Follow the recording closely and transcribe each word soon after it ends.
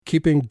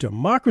Keeping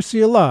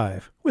Democracy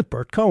Alive with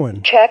Bert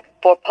Cohen. Check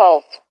for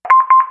pulse.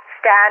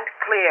 Stand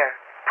clear.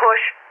 Push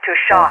to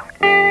shock.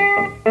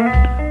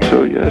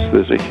 So yes,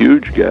 there's a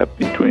huge gap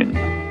between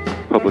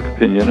public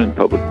opinion and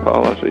public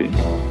policy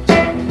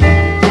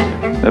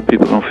that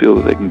people don't feel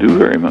that they can do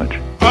very much.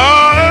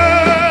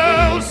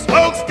 Oh,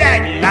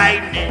 smokestack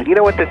lightning. You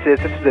know what this is?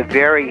 This is a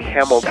very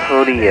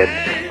Hamiltonian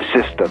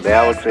system.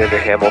 Alexander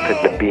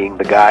Hamilton being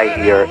the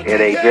guy here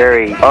in a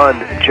very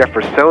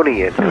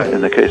un-Jeffersonian.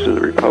 In the case of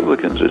the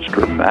Republicans, it's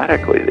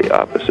dramatically the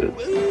opposite.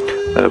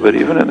 But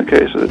even in the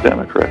case of the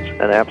Democrats.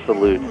 An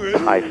absolute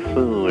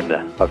typhoon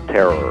of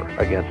terror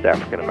against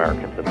African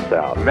Americans in the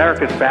South.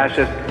 America's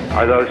fascists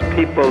are those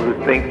people who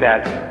think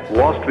that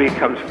Wall Street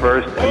comes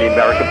first and the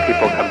American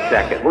people come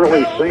second.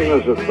 Really seen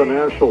as a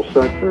financial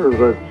sector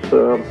that's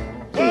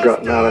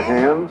gotten out of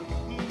hand.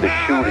 The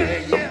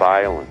shootings, the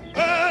violence,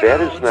 that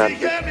is not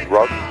the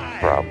drug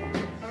problem.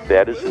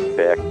 That is, in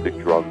fact, the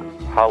drug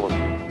policy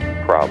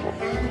problem.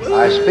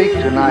 I speak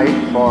tonight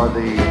for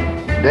the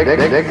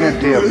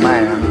dignity of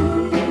man.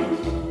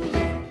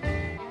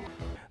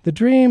 The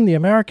dream, the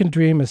American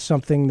dream, is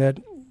something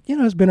that,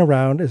 has been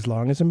around as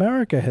long as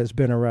America has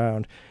been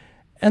around.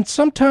 And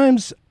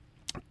sometimes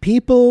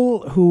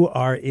people who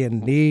are in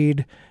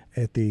need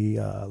at the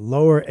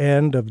lower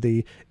end of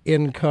the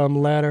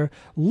income ladder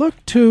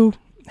look to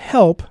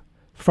help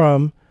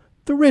from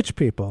the rich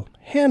people,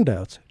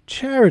 handouts,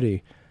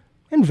 charity,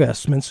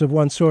 investments of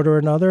one sort or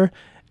another.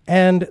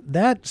 And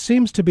that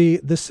seems to be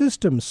the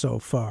system so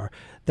far.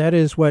 That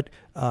is what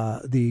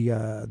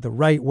the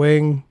right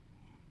wing,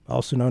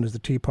 also known as the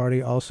Tea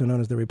Party, also known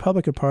as the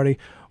Republican Party,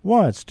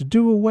 wants to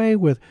do away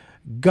with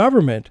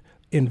government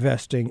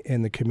investing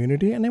in the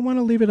community, and they want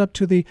to leave it up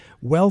to the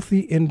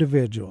wealthy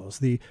individuals,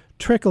 the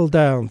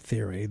trickle-down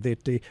theory,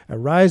 that a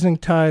rising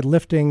tide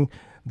lifting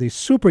the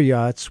super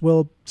yachts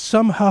will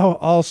somehow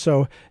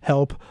also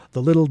help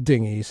the little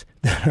dinghies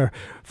that are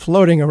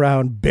floating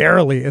around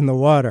barely in the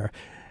water.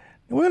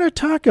 We're going to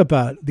talk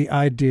about the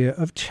idea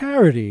of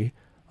charity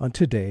on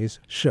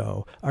today's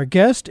show. Our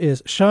guest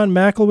is Sean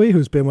McElwee,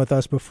 who's been with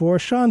us before.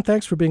 Sean,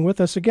 thanks for being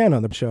with us again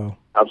on the show.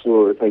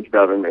 Absolutely. Thank you for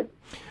having me.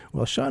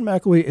 Well, Sean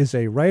McElwee is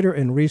a writer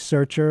and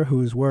researcher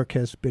whose work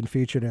has been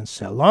featured in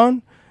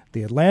Salon,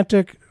 The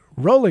Atlantic,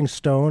 Rolling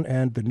Stone,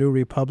 and The New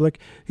Republic.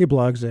 He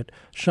blogs at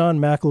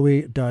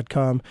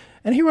SeanMcElwee.com,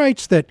 and he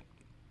writes that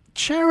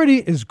charity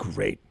is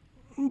great,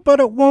 but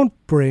it won't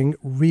bring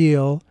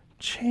real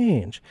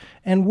change.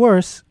 And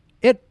worse,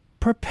 it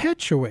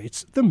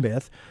perpetuates the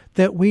myth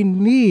that we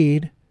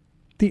need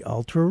the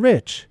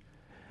ultra-rich.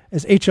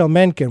 As H.L.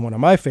 Mencken, one of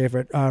my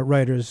favorite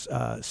writers,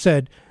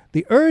 said,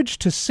 the urge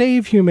to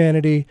save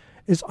humanity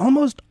is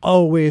almost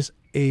always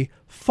a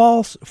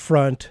false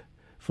front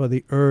for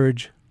the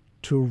urge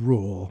to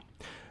rule.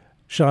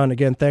 Sean,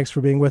 again, thanks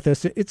for being with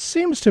us. It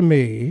seems to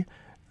me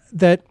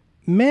that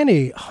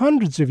many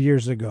hundreds of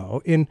years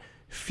ago, in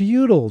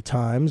feudal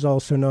times,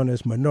 also known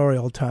as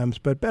manorial times,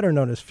 but better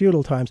known as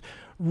feudal times,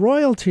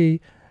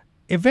 royalty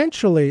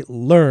eventually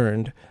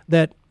learned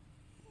that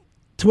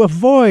to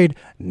avoid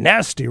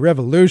nasty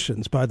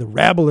revolutions by the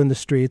rabble in the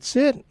streets,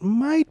 it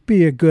might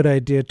be a good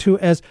idea to,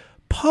 as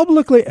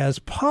publicly as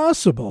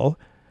possible,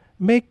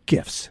 make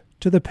gifts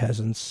to the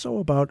peasants, so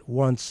about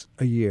once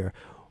a year.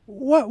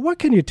 What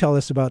can you tell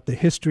us about the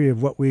history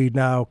of what we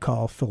now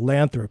call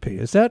philanthropy?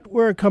 Is that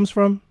where it comes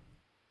from?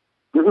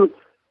 Mm-hmm.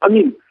 I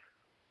mean,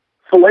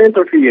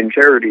 philanthropy and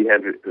charity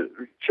at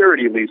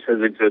least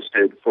has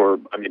existed for,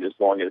 as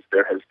long as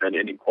there has been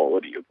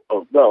inequality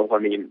of wealth.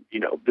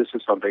 This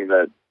is something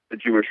that the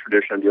Jewish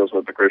tradition deals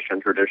with, the Christian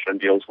tradition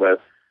deals with.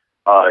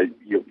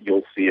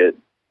 You'll see it.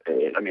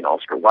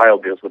 Oscar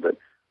Wilde deals with it.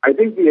 I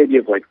think the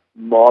idea of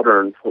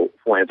modern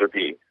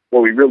philanthropy,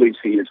 what we really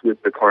see is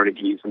with the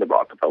Carnegies and the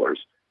Rockefellers,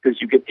 because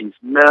you get these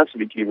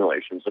massive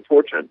accumulations of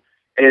fortune.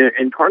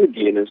 And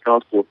Carnegie, in his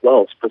Gospel of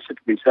Wealth,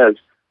 specifically says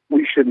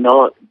we should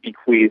not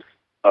bequeath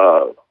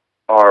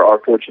our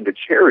fortune to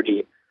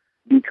charity,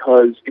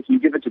 because if you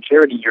give it to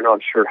charity, you're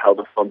not sure how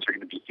the funds are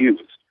going to be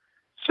used.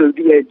 So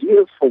the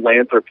idea of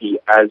philanthropy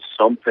as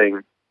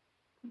something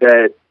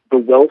that the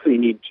wealthy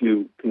need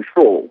to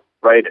control,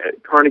 right?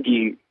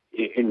 Carnegie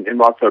and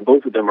Rockefeller,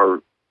 both of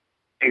them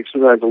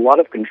exercise a lot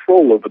of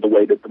control over the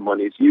way that the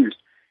money is used.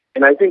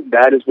 And I think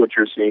that is what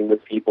you're seeing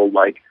with people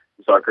like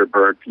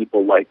Zuckerberg,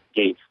 people like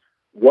Gates.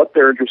 What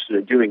they're interested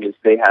in doing is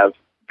they have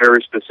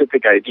very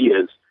specific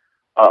ideas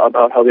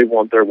about how they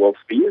want their wealth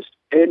to be used.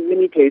 And in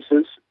many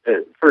cases,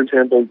 for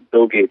example,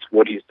 Bill Gates,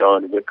 what he's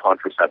done with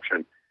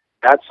contraception,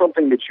 that's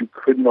something that you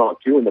could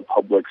not do in the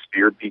public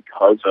sphere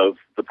because of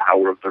the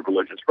power of the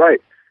religious right.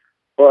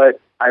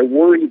 But I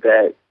worry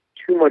that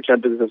too much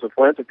emphasis of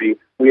philanthropy,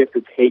 we have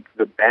to take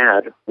the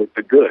bad with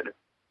the good.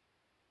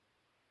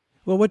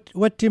 Well,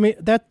 what do you mean?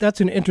 That's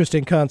an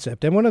interesting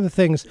concept. And one of the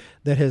things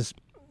that has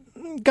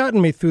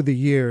gotten me through the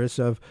years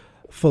of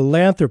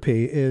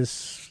philanthropy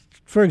is,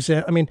 for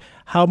example,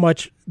 how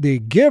much the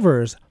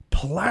givers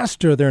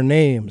plaster their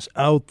names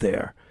out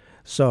there.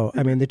 So,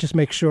 they just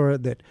make sure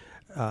that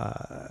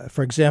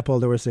For example,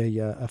 there was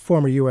a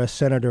former U.S.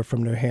 Senator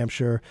from New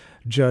Hampshire,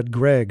 Judd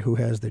Gregg, who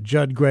has the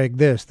Judd Gregg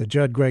this, the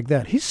Judd Gregg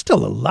that. He's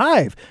still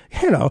alive,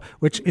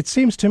 which it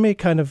seems to me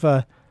kind of,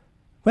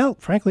 well,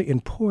 frankly,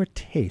 in poor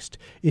taste.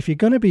 If you're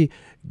going to be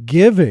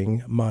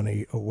giving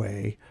money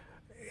away,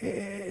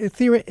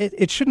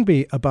 it shouldn't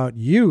be about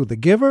you, the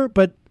giver,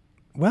 but,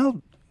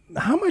 well,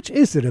 how much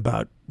is it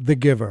about the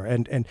giver?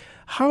 And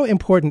how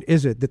important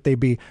is it that they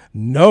be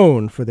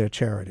known for their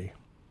charity?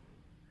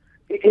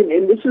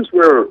 And this is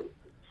where,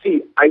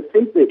 I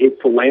think that if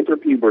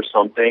philanthropy were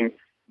something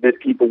that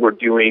people were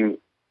doing,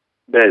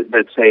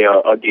 that say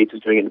a Gates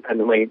is doing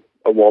independently,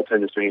 a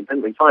Walton is doing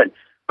independently, fine.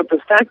 But the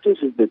fact is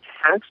the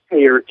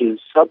taxpayer is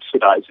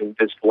subsidizing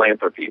this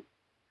philanthropy,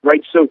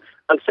 right? So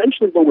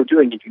essentially what we're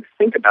doing, if you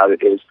think about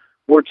it, is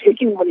we're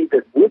taking money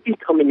that would be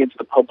coming into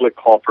the public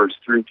coffers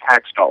through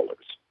tax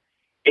dollars,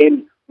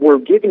 and we're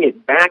giving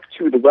it back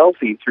to the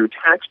wealthy through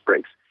tax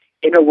breaks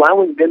and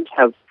allowing them to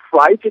have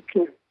private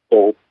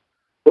control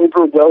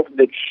over wealth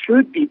that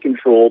should be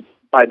controlled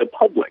by the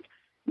public.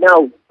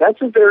 Now,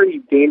 that's a very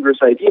dangerous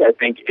idea, I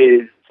think,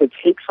 is to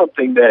take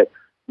something that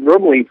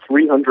normally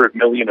 300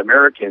 million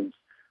Americans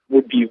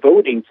would be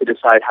voting to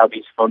decide how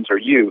these funds are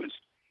used,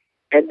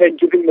 and then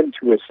giving them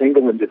to a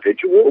single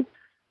individual.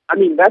 I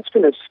mean, that's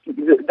going to,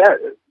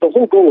 the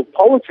whole goal of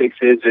politics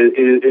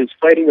is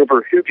fighting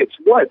over who gets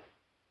what,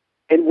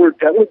 and we're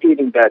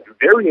delegating that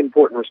very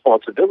important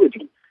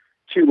responsibility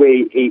to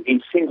a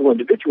single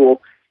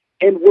individual.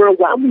 And we're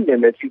allowing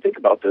them, if you think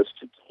about this,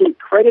 to take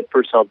credit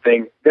for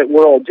something that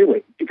we're all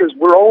doing, because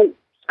we're all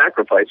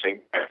sacrificing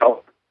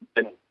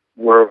and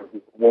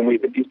when we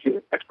get these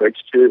tax breaks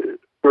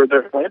for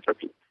their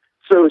philanthropy.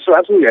 So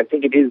absolutely, I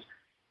think it is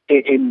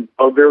in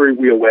a very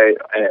real way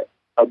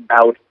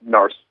about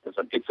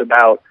narcissism. It's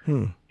about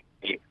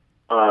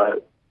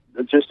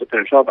just to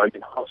finish off. I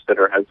mean,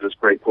 Hofstadter has this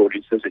great quote.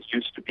 He says, "It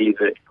used to be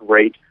that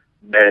great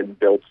men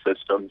built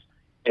systems,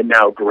 and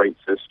now great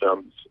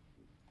systems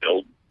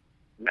build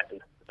men."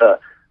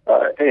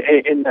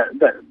 And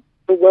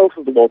the wealth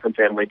of the Walton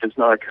family does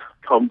not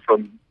come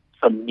from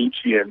some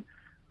Nietzschean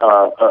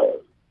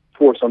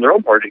force on their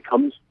own part. It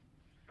comes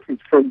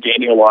from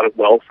gaining a lot of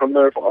wealth from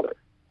their father.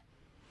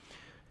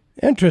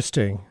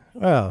 Interesting.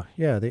 Well,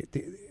 yeah,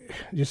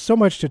 there's so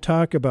much to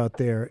talk about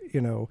there.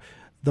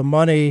 The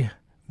money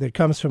that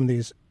comes from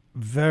these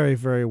very,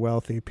 very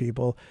wealthy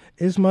people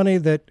is money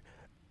that,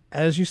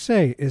 as you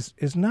say,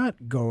 is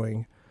not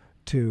going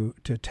to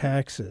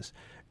taxes.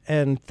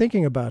 And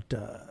thinking about,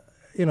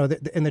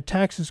 and the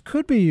taxes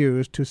could be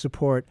used to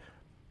support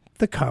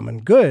the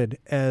common good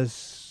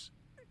as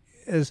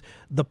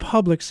the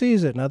public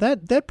sees it. Now,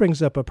 that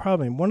brings up a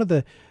problem. One of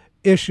the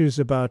issues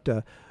about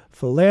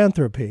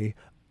philanthropy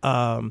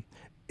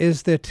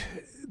is that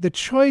the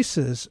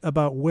choices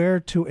about where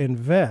to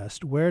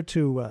invest, where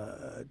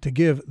to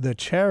give the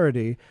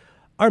charity,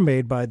 are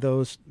made by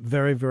those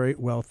very, very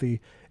wealthy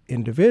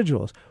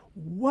individuals.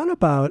 What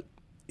about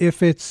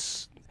if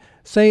it's,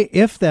 say,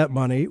 if that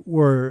money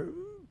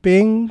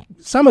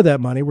some of that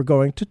money were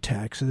going to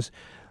taxes,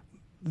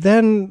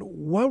 then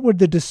what would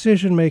the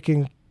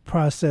decision-making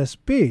process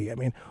be? I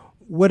mean,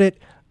 would it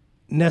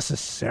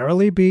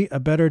necessarily be a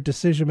better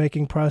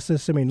decision-making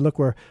process? I mean, look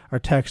where our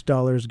tax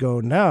dollars go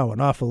now. An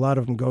awful lot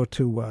of them go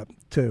to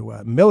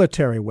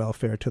military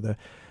welfare, to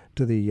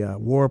the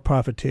war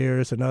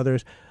profiteers and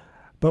others.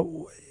 But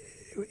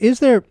is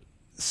there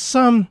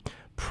some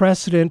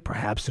precedent,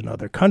 perhaps in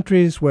other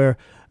countries, where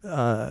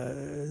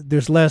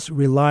there's less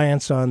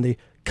reliance on the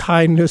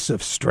kindness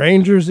of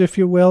strangers, if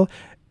you will,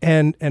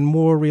 and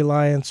more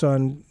reliance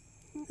on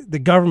the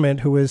government,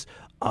 who is,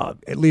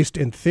 at least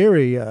in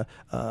theory,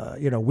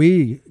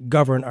 we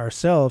govern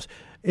ourselves?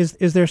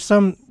 Is there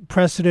some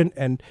precedent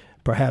and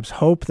perhaps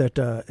hope that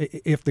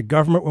if the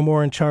government were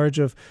more in charge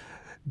of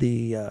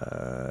the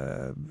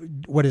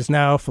what is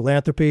now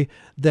philanthropy,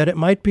 that it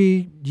might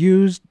be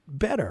used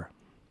better?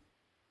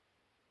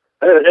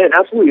 And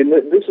absolutely, and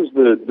this is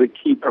the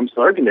key premise of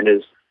the argument,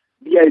 is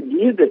the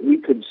idea that we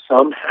could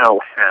somehow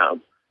have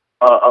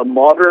a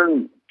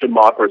modern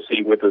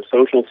democracy with a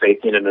social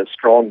safety net and a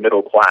strong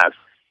middle class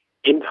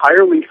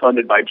entirely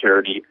funded by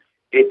charity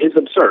is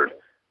absurd.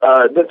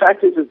 The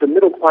fact is the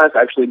middle class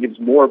actually gives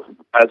more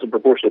as a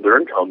proportion of their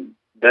income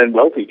than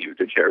wealthy do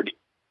to charity.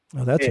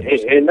 Oh, that's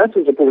and that's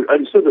as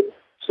important.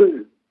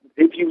 So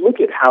if you look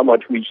at how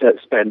much we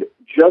spend,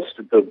 just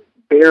the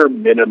bare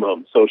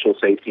minimum social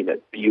safety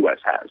net the U.S.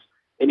 has,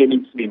 and it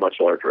needs to be much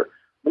larger,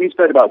 we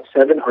spend about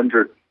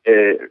 $700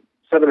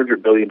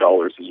 billion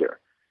a year.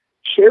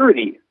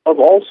 Charity of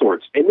all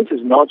sorts, and this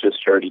is not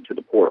just charity to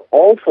the poor,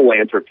 all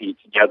philanthropy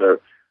together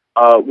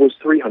was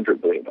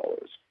 $300 billion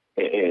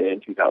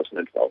in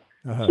 2012.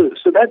 Uh-huh.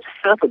 So that's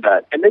half of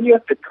that. And then you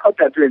have to cut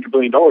that $300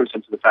 billion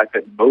into the fact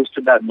that most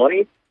of that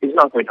money is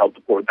not going to help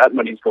the poor. That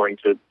money is going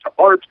to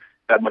art,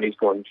 that money is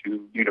going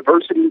to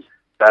universities,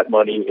 that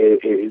money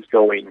is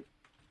going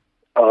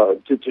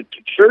to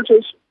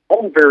churches,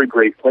 all very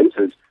great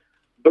places.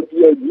 But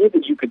the idea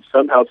that you could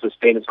somehow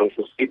sustain a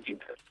social safety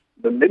net,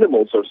 the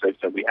minimal social safety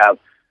net we have,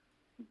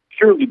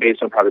 purely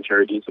based on private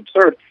charity is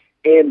absurd.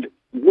 And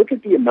look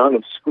at the amount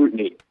of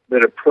scrutiny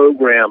that a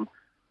program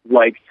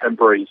like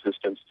temporary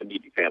assistance to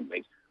needy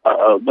families,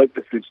 like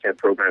the food stamp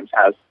programs,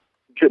 has,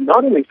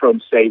 not only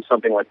from, say,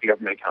 something like the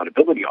Government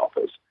Accountability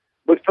Office,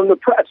 but from the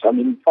press. I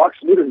mean, Fox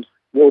News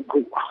will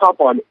hop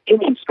on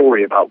any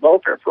story about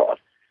welfare fraud.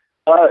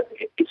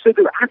 So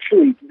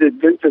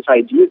there's this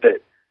idea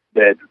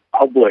that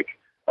public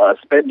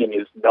spending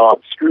is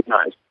not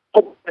scrutinized.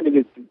 Public spending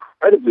is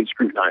incredibly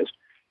scrutinized.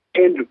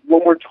 And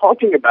when we're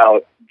talking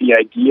about the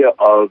idea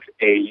of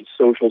a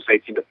social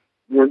safety net,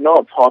 we're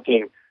not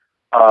talking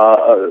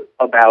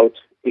about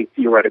a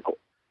theoretical.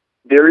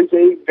 There is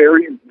a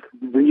very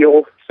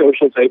real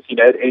social safety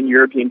net in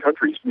European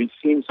countries. We've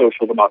seen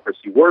social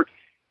democracy work,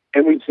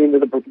 and we've seen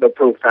the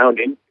profound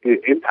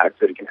impact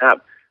that it can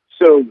have.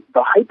 So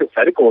the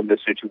hypothetical in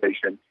this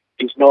situation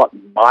is not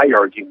my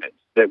argument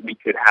that we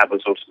could have a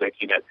social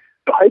safety net.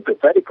 The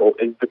hypothetical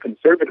is the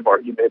conservative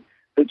argument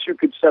that you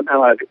could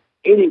somehow have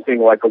anything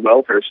like a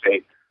welfare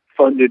state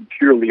funded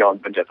purely on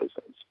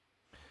beneficence.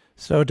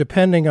 So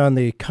depending on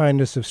the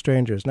kindness of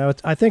strangers. Now,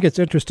 I think it's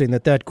interesting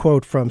that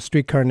quote from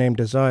Streetcar Named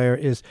Desire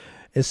is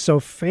so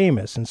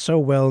famous and so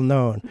well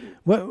known.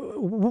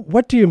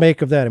 What do you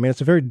make of that? I mean,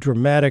 it's a very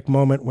dramatic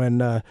moment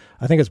when I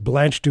think it's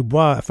Blanche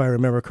Dubois, if I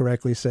remember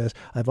correctly, says,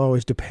 "I've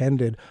always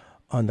depended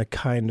on the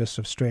kindness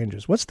of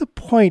strangers." What's the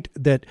point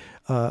that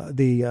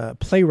the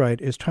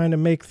playwright is trying to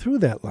make through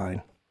that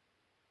line?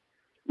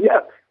 Yeah.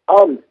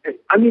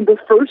 I mean,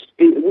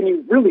 when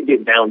you really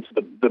get down to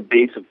the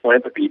base of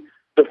philanthropy,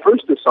 the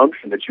first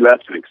assumption that you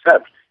have to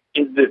accept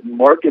is that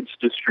markets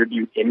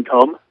distribute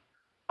income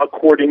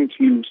according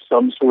to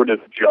some sort of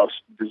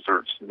just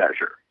desserts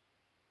measure,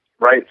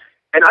 right?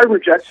 And I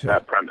reject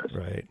that premise.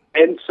 Right.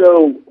 And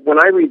so when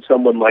I read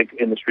someone like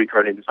in The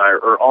Streetcar Named Desire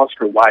or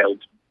Oscar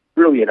Wilde's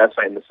brilliant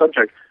essay on the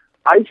subject,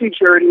 I see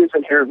charity as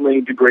inherently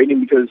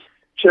degrading because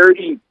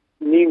charity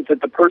means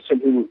that the person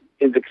who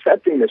is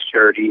accepting this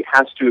charity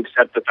has to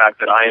accept the fact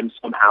that I am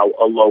somehow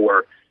a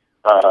lower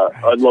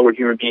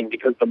human being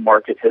because the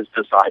market has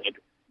decided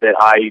that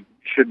I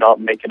should not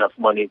make enough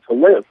money to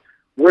live.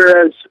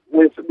 Whereas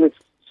with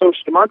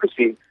social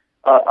democracy,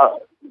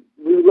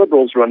 we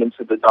liberals run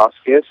into the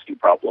Dostoevsky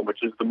problem,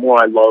 which is the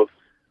more I love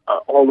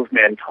all of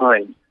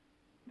mankind,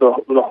 the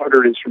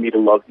harder it is for me to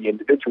love the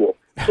individual.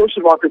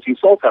 Social democracy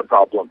solves that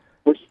problem,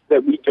 which is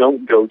that we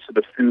don't go to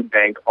the food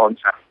bank on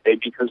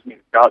Saturday because we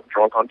got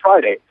drunk on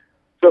Friday.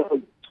 So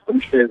the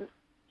solution is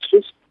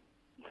just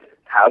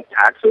have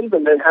taxes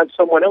and then have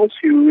someone else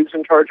who is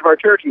in charge of our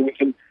charity. And we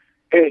can.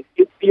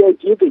 It's the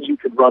idea that you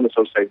could run a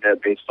social safety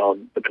net based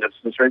on the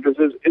beneficence of strangers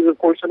is of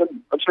course an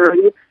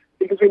absurdity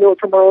because we know it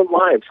from our own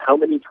lives. How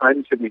many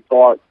times have we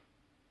thought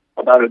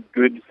about a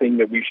good thing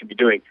that we should be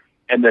doing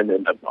and then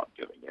end up not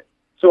doing it?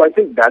 So I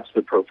think that's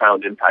the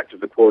profound impact of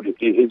the quote. It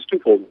is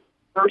twofold.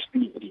 First,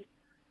 it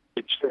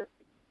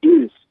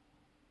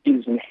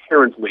is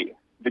inherently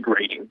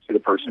degrading to the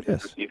person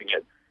who's receiving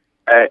it.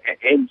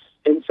 And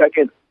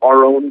second,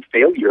 our own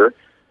failure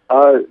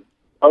of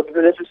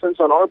beneficence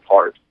on our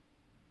part.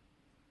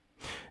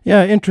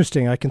 Yeah,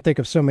 interesting. I can think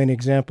of so many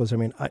examples. I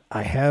mean,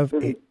 I have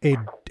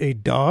a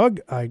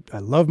dog. I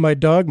love my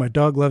dog. My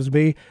dog loves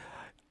me.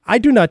 I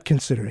do not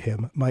consider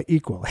him my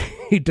equal.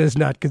 He does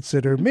not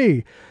consider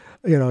me,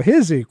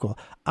 his equal.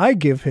 I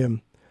give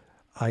him,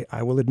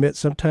 I will admit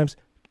sometimes,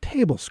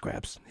 table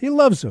scraps. He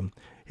loves them.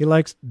 He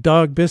likes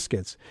dog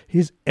biscuits.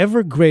 He's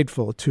ever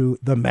grateful to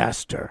the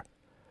master.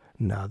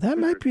 Now, that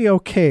might be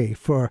okay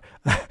for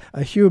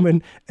a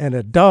human and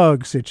a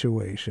dog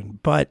situation,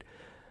 but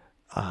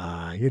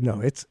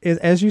it's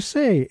as you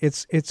say,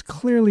 it's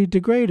clearly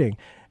degrading.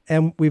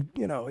 And we've,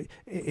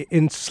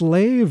 in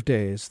slave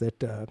days that,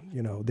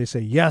 they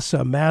say,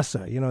 yassa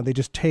massa, they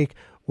just take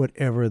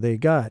whatever they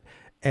got.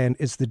 And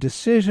it's the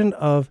decision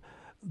of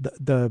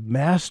the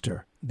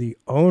master, the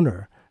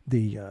owner,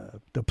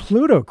 the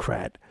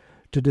plutocrat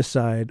to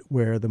decide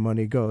where the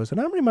money goes.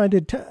 And I'm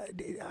reminded,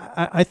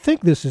 I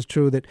think this is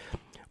true, that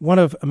one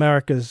of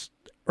America's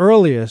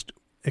earliest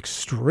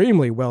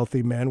extremely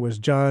wealthy men was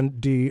John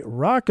D.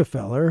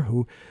 Rockefeller,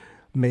 who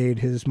made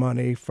his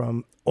money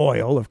from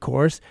oil, of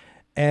course.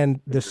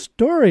 And the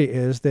story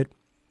is that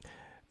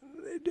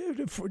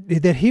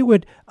he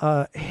would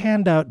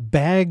hand out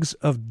bags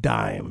of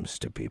dimes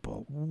to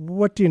people.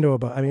 What do you know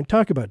about? I mean,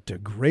 talk about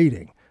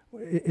degrading.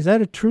 Is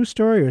that a true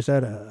story or is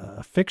that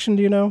a fiction?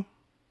 Do you know?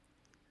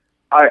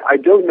 I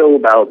don't know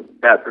about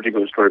that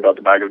particular story about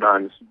the bag of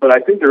dimes, but I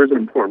think there is an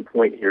important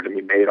point here to be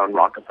made on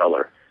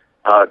Rockefeller.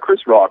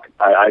 Chris Rock,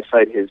 I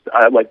cite his.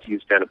 I like to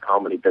use stand-up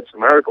comedy bits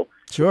from Miracle.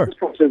 Sure.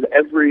 Chris Rock says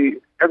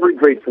every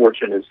great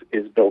fortune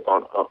is built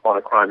on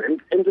a crime,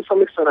 and to some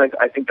extent,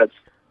 I think that's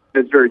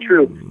very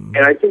true.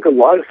 And I think a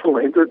lot of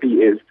philanthropy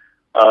is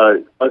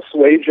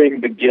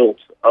assuaging the guilt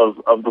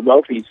of the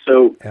wealthy.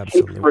 So,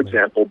 Absolutely. Take for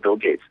example Bill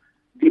Gates.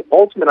 The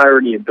ultimate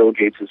irony of Bill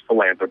Gates'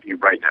 philanthropy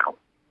right now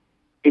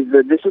is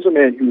that this is a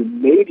man who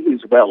made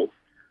his wealth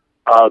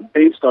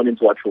based on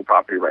intellectual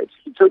property rights.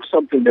 He took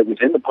something that was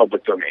in the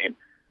public domain.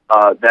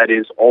 That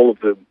is all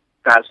of the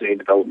fascinating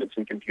developments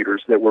in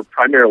computers that were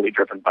primarily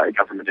driven by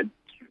government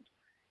institutions.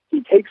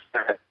 He takes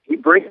that, he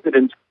brings it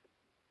into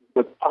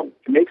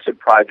he makes it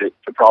private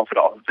to profit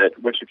off of it,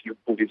 which if you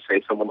believe,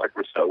 say, someone like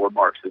Rousseau or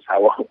Marx is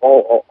how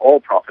all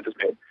profit is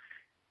made.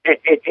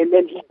 And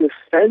then he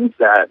defends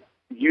that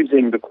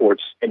using the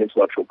courts and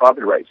intellectual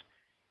property rights.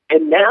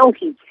 And now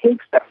he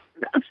takes that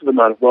massive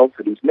amount of wealth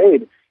that he's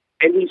made,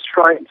 and he's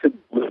trying to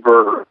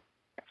deliver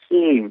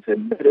vaccines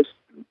and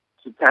medicine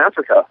to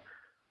Africa.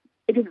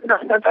 It is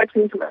not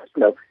vaccines to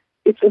Africa.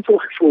 It's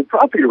intellectual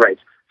property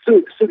rights.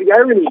 So the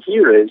irony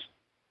here is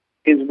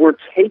we're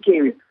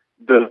taking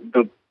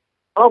the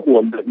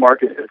problem that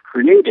markets have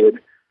created,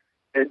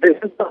 and this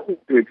has nothing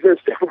to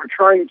exist, and we're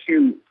trying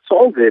to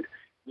solve it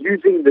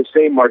using the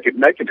same market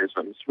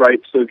mechanisms,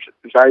 right? So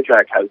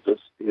Zizek has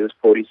his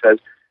quote. He says,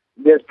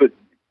 "Yes, but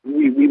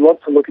we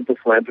love to look at the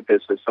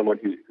philanthropist as someone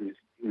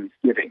who's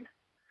giving,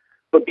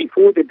 but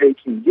before that they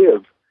can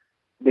give,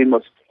 they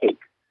must take."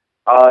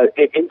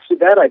 And so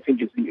that, I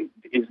think,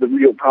 is the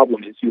real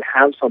problem. Is you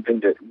have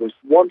something that was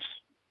once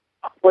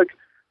public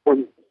or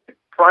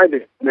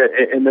private,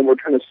 and then we're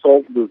trying to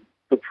solve the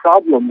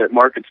problem that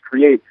markets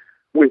create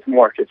with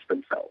markets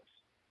themselves.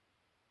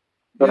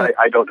 But yeah.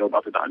 I don't know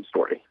about the Dime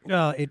story.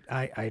 Well,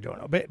 I don't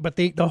know. But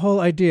the whole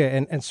idea,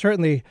 and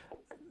certainly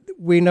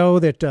we know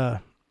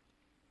that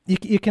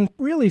you can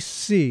really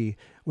see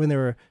when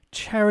there are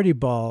charity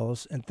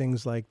balls and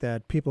things like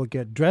that, people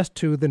get dressed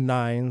to the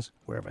nines,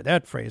 wherever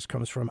that phrase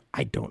comes from,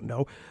 I don't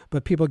know.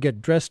 But people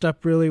get dressed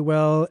up really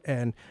well,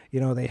 and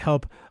they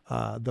help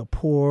the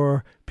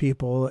poor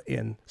people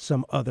in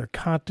some other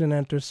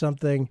continent or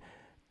something.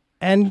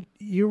 And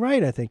you're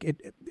right, I think.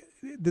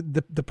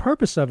 The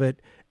purpose of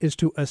it is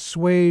to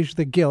assuage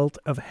the guilt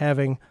of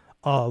having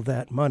all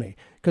that money.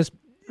 Because,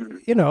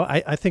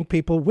 I think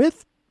people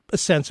with a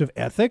sense of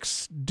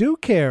ethics do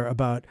care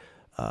about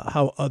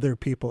how other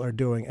people are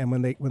doing. And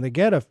when they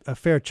get a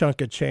fair chunk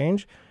of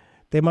change,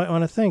 they might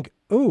want to think,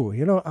 ooh,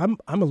 I'm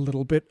a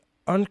little bit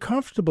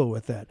uncomfortable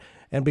with that.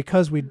 And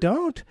because we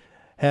don't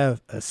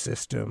have a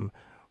system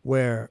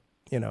where,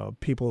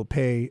 people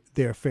pay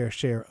their fair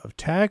share of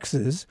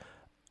taxes,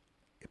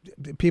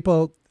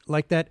 people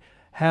like that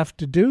have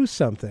to do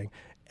something.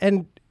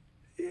 And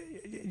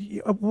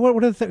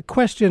what is the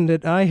question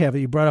that I have that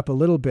you brought up a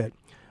little bit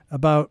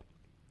about,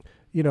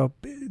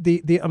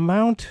 the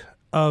amount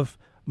of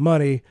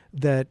money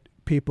that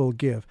people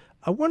give.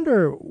 I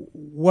wonder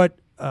what,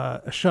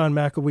 Sean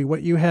McElwee,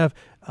 what you have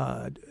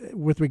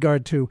with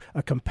regard to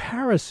a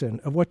comparison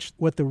of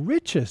what the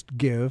richest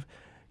give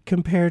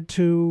compared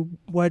to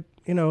what,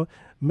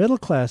 middle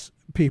class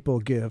people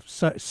give,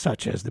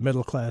 such as the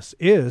middle class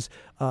is,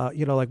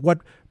 like what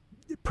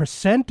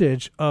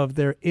percentage of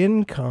their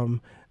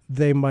income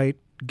they might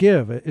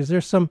give. Is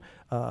there some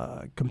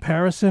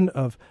comparison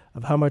of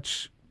how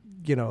much,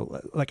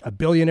 like a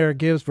billionaire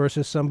gives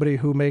versus somebody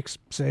who makes,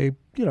 say,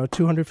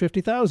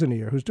 $250,000 a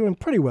year, who's doing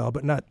pretty well,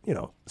 but not,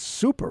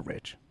 super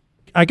rich?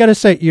 I got to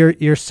say,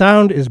 your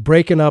sound is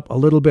breaking up a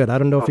little bit. I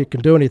don't know if you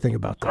can do anything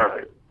about that. All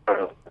right.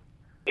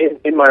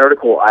 In my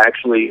article, I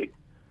actually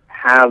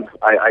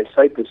I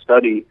cite the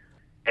study,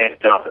 and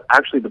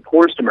actually the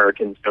poorest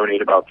Americans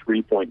donate about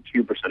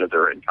 3.2% of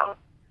their income.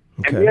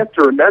 Okay. And we have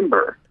to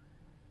remember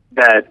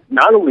that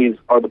not only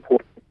are the poor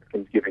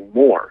Americans giving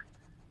more,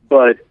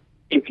 but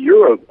if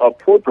you're a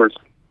poor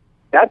person,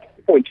 that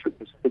 0.2%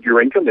 of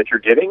your income that you're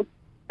giving,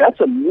 that's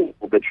a meal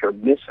that you're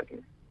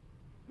missing.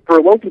 For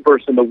a wealthy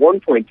person, the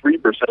 1.3%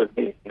 of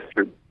the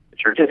income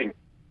that you're getting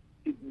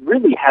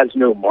really has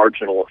no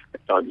marginal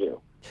effect on you.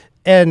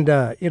 And,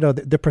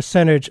 the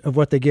percentage of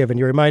what they give. And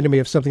you reminded me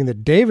of something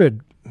that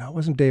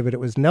it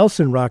was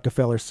Nelson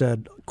Rockefeller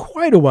said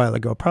quite a while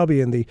ago,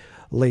 probably in the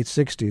late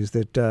 60s,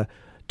 that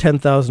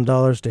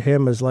 $10,000 to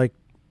him is like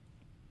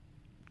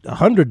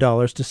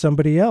 $100 to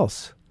somebody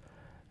else.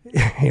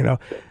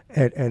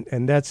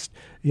 And that's,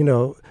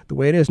 the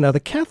way it is. Now,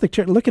 the Catholic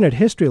Church, looking at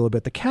history a little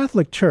bit, the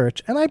Catholic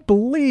Church, and I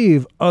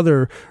believe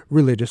other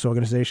religious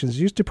organizations,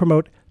 used to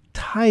promote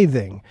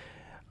tithing.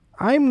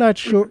 I'm not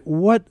sure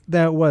what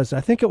that was.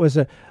 I think it was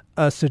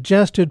a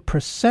suggested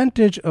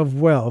percentage of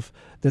wealth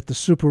that the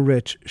super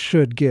rich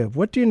should give.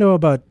 What do you know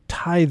about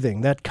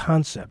tithing, that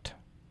concept?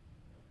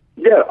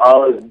 Yeah,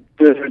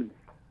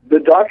 the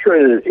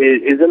doctrine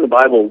is in the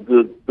Bible.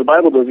 The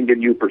Bible doesn't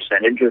give you a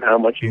percentage of how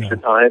much you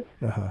should tithe,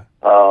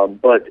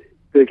 but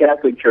the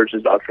Catholic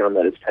Church's doctrine on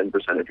that is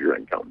 10% of your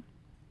income.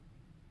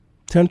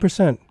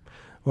 10%?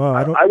 Wow,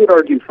 I would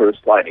argue for a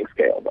sliding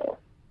scale,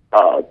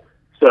 though.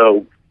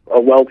 So a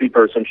wealthy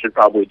person should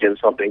probably give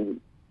something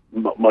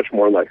much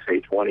more like, say,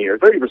 20 or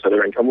 30% of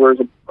their income, whereas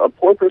a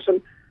poor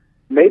person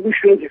maybe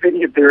shouldn't give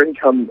any of their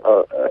income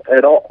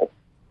at all.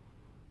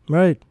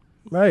 Right.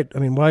 I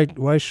mean,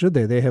 why should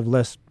they? They have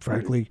less,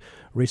 frankly,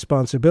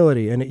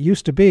 responsibility. And it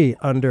used to be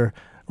under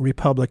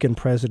Republican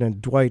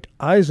President Dwight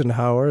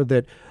Eisenhower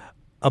that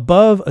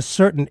above a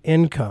certain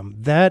income,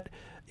 that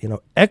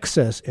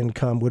excess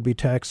income would be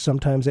taxed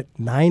sometimes at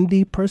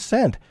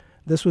 90%.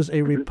 This was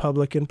a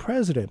Republican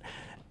president.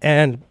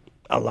 And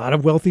a lot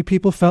of wealthy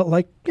people felt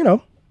like,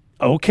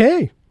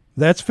 okay,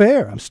 That's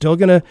fair. I'm still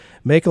going to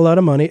make a lot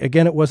of money.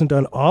 Again, it wasn't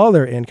on all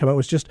their income. It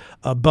was just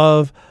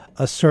above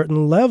a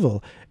certain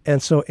level.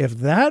 And so if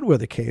that were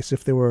the case,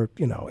 if there were,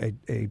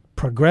 a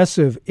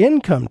progressive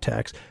income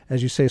tax,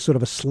 as you say, sort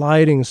of a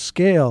sliding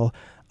scale,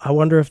 I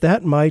wonder if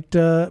that might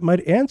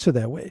answer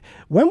that way.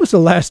 When was the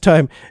last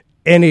time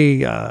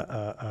any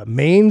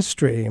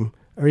mainstream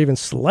or even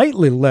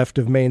slightly left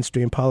of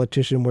mainstream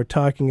politician were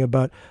talking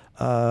about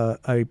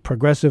a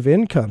progressive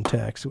income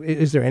tax?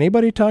 Is there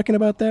anybody talking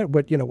about that?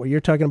 What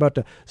you're talking about,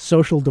 the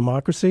social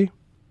democracy?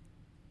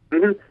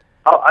 Mm-hmm.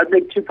 I'd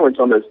make 2 points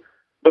on this.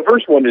 The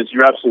first one is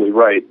you're absolutely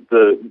right.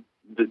 The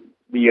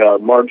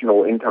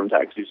marginal income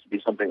tax used to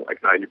be something like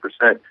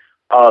 90%.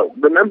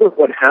 Remember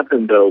what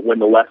happened, though, when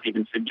the left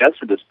even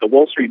suggested this. The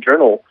Wall Street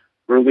Journal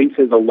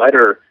releases a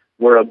letter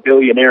where a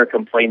billionaire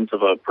complains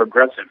of a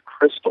progressive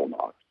crystal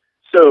knock.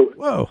 So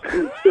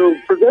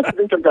progressive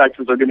income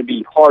taxes are going to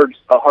be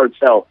a hard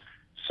sell.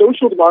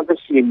 Social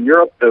democracy in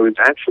Europe, though, is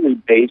actually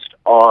based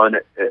on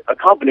a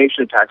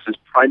combination of taxes,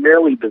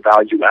 primarily the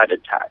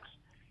value-added tax.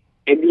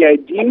 And the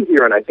idea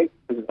here, and I think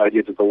this is an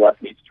idea that the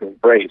left needs to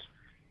embrace,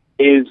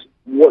 is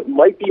what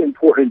might be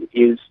important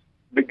is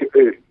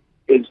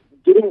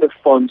getting the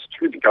funds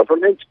to the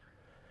government,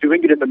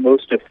 doing it in the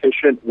most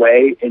efficient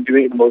way, and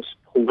doing it in the most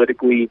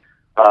politically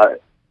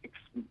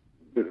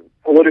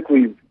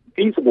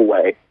feasible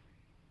way,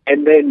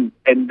 and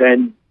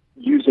then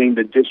using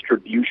the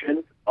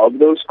distribution of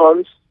those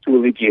funds to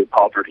alleviate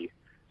poverty.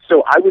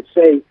 So I would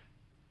say,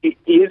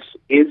 is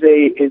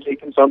a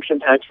consumption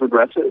tax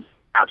regressive?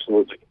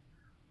 Absolutely.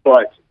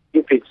 But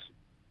if it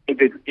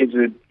is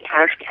a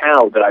cash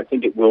cow that I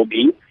think it will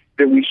be,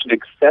 then we should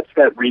accept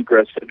that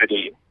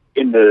regressivity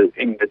in the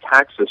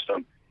tax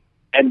system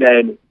and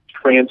then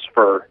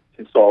transfer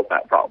to solve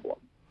that problem.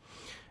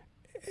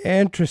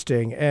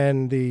 Interesting.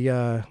 And the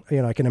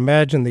I can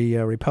imagine the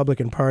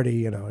Republican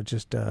Party,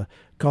 just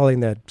calling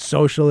that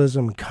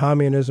socialism,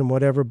 communism,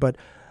 whatever. But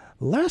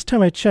last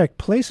time I checked,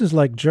 places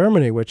like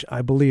Germany, which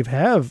I believe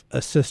have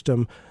a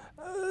system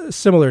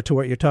similar to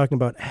what you're talking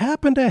about,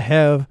 happen to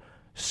have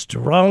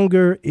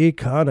stronger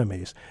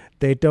economies.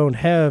 They don't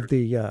have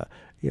the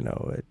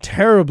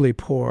terribly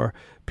poor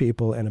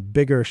people and a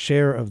bigger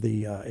share of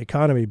the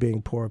economy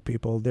being poor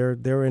people.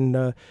 They're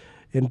in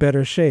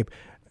better shape.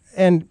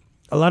 And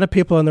a lot of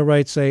people on the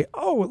right say,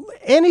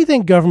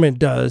 anything government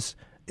does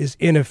is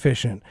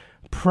inefficient.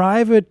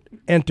 Private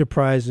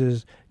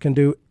enterprises can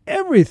do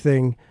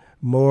everything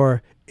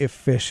more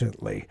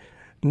efficiently.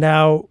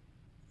 Now,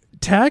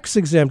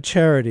 tax-exempt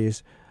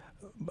charities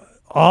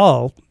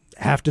all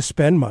have to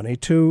spend money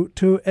to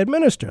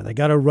administer. They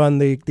got to run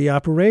the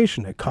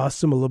operation. It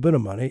costs them a little bit of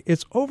money.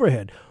 It's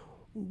overhead.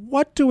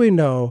 What do we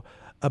know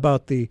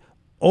about the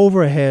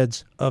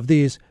overheads of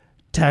these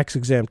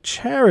tax-exempt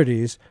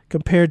charities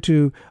compared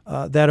to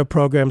that of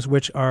programs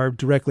which are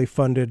directly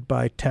funded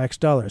by tax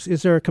dollars?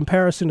 Is there a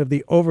comparison of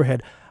the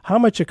overhead, how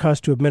much it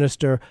costs to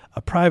administer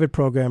a private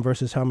program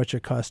versus how much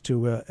it costs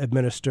to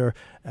administer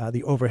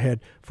the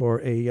overhead for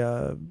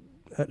an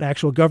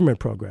actual government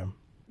program?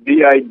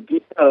 The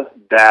idea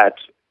that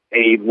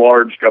a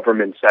large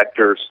government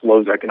sector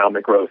slows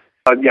economic growth.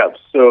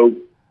 So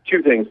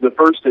 2 things. The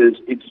first is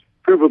it's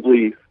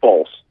provably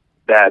false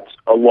that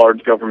a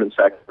large government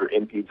sector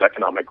impedes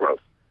economic growth.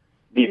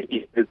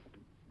 The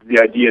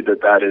idea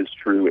that is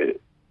true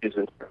is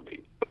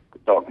entirely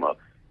dogma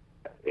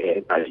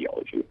and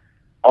ideology.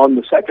 On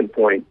the second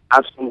point,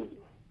 absolutely,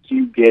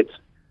 you get,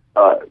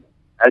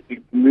 as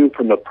you move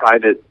from the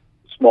private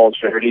small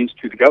charities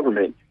to the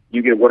government,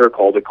 you get what are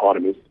called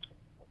economies.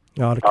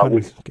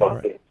 Which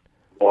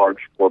large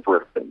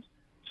corporations.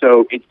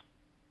 So it's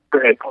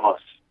overhead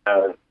costs,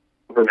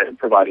 government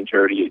providing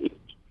charity is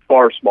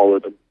far smaller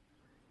than.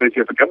 But if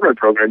you have a government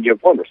program, you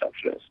have one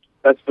receptionist.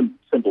 That's the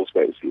simplest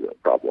way to see the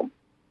problem.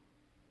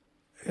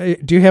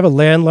 Do you have a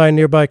landline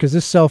nearby? Because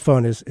this cell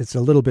phone it's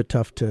a little bit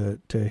tough to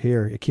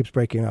hear. It keeps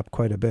breaking up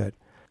quite a bit.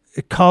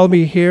 Call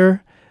me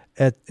here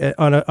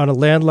on a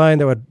landline.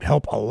 That would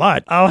help a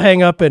lot. I'll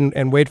hang up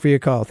and wait for your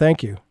call.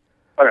 Thank you.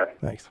 Okay.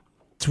 Thanks.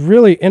 It's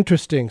really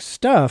interesting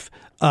stuff,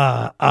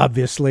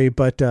 obviously,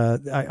 but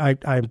I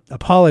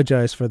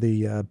apologize for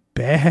the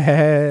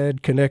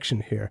bad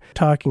connection here.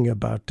 Talking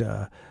about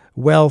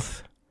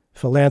wealth,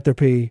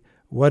 philanthropy,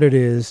 what it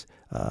is,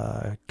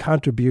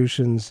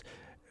 contributions.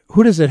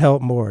 Who does it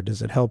help more?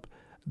 Does it help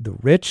the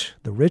rich,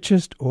 the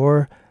richest,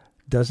 or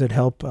does it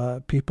help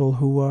people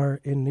who are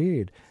in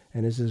need?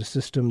 And is it a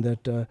system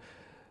that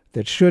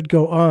should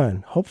go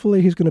on?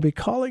 Hopefully he's going to be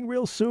calling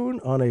real soon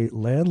on a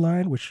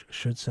landline, which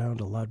should sound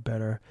a lot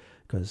better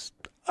because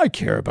I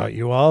care about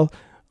you all,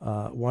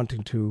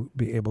 wanting to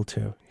be able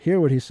to hear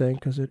what he's saying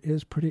because it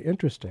is pretty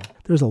interesting.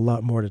 There's a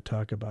lot more to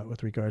talk about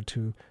with regard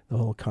to the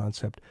whole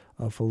concept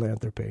of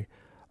philanthropy.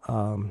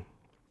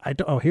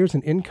 Here's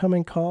an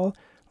incoming call.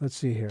 Let's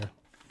see here.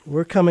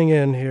 We're coming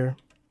in here.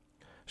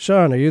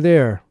 Sean, are you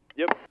there?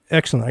 Yep.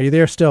 Excellent. Are you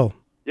there still?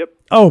 Yep.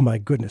 Oh, my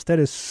goodness. That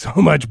is so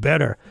much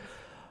better.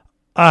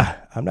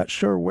 I'm not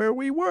sure where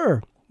we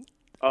were.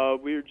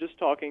 We were just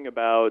talking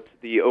about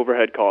the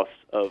overhead costs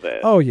of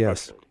it. Oh,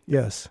 yes.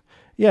 Yes.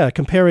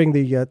 comparing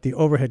the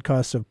overhead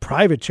costs of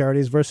private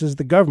charities versus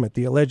the government,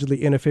 the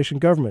allegedly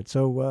inefficient government.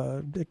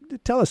 So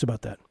tell us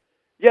about that.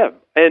 Yeah,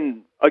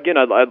 and again,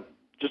 I'd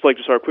just like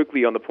to start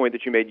quickly on the point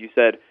that you made. You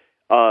said,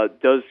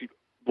 does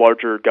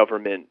larger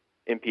government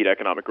impede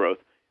economic growth?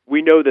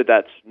 We know that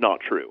that's not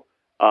true.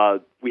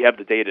 We have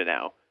the data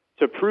now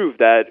to prove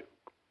that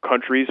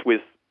countries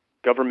with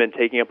government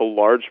taking up a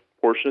large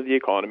portion of the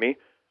economy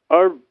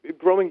are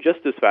growing just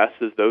as fast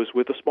as those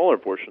with a smaller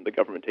portion of the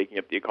government taking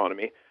up the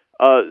economy.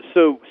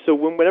 So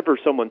whenever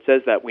someone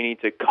says that we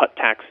need to cut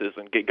taxes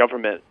and get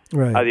government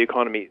out of the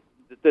economy,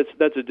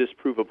 that's a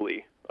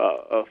disprovably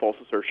a false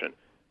assertion.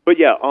 But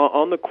yeah,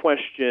 on the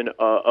question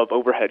of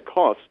overhead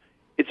costs,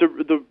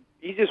 the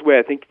easiest way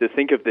I think to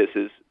think of this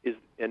is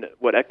in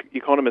what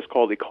economists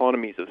call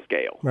economies of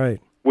scale.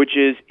 Right. Which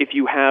is if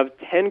you have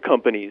 10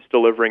 companies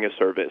delivering a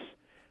service,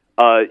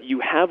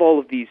 you have all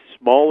of these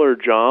smaller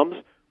jobs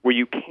where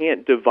you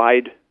can't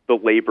divide the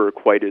labor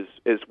quite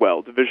as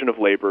well. Division of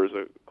labor is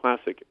a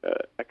classic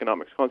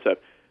economics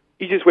concept.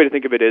 Easiest way to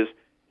think of it is,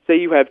 say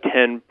you have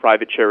 10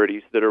 private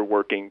charities that are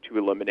working to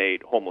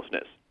eliminate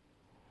homelessness.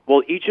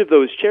 Well, each of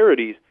those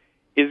charities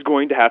is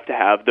going to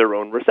have their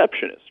own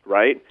receptionist,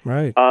 right?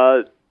 Right.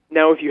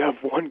 Now, if you have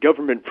one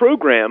government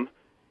program,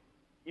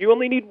 you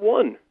only need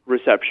one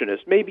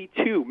receptionist, maybe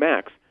two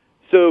max.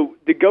 So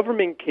the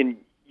government can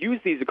use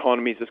these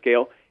economies of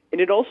scale,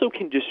 and it also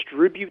can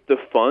distribute the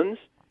funds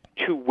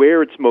to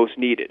where it's most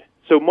needed.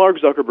 So Mark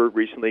Zuckerberg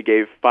recently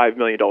gave $5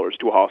 million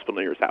to a hospital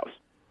near his house.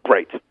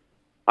 Great.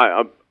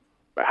 I'm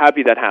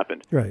happy that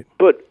happened. Right.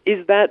 But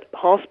is that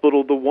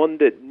hospital the one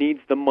that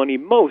needs the money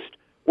most,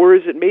 or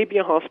is it maybe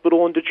a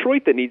hospital in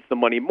Detroit that needs the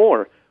money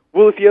more?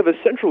 Well, if you have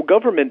a central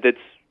government that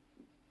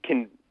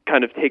can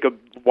kind of take a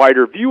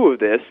wider view of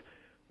this,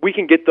 we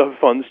can get the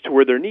funds to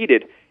where they're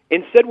needed.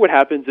 Instead, what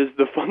happens is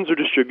the funds are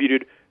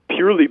distributed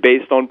purely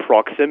based on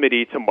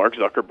proximity to Mark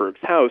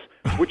Zuckerberg's house,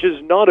 which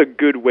is not a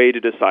good way to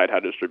decide how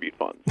to distribute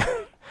funds.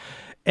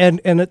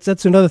 And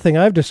that's another thing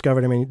I've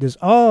discovered. I mean, there's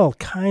all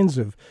kinds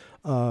of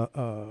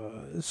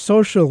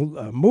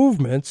social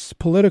movements,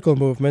 political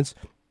movements,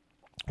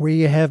 where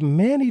you have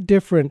many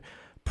different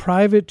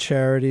private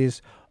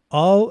charities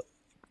all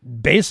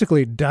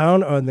basically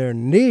down on their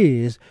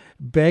knees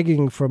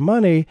begging for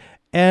money,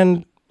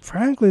 and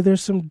frankly,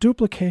 there's some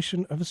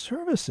duplication of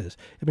services.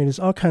 I mean, there's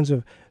all kinds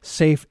of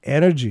safe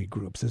energy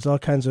groups. There's all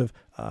kinds of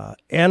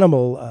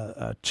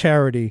animal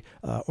charity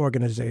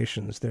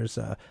organizations. There's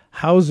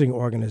housing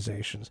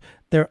organizations.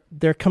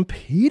 They're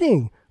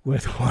competing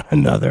with one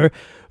another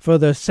for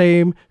the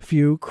same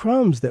few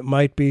crumbs that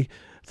might be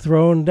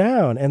thrown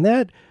down. And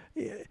that,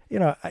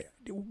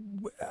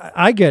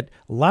 I get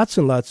lots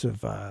and lots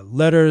of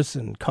letters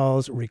and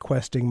calls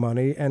requesting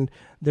money, and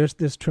there's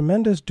this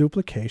tremendous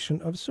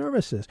duplication of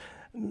services.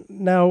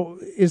 Now,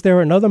 is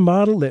there another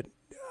model that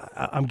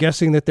I'm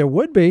guessing that there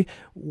would be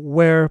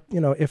where,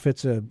 if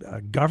it's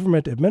a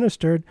government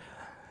administered,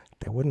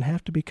 they wouldn't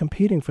have to be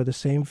competing for the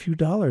same few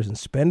dollars and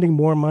spending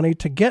more money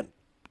to get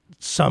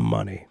some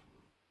money?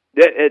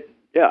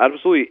 Yeah,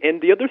 absolutely.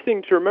 And the other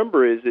thing to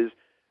remember is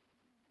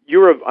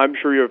I'm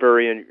sure you're a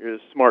very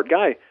smart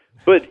guy,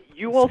 but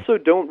you also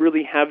don't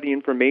really have the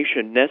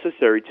information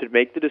necessary to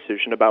make the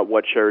decision about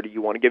what charity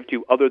you want to give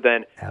to, other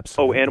than,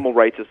 animal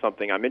rights is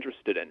something I'm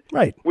interested in.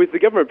 Right. With the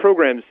government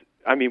programs,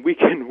 I mean, we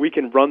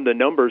can run the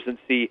numbers and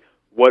see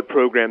what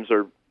programs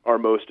are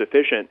most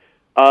efficient.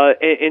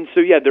 And so,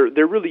 yeah,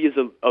 there really is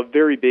a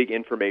very big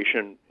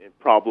information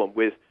problem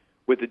with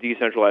the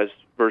decentralized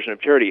version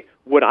of charity.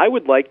 What I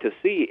would like to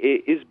see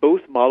is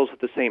both models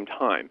at the same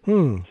time.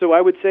 So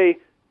I would say,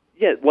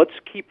 yeah, let's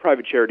keep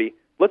private charity.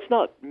 Let's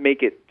not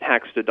make it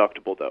tax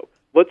deductible, though.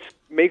 Let's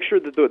make sure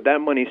that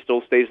that money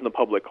still stays in the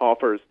public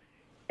coffers.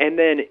 And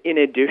then, in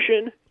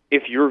addition,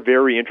 if you're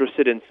very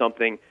interested in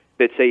something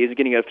that, say, is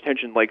getting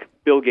attention, like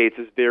Bill Gates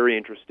is very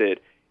interested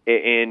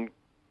in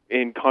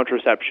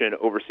contraception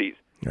overseas.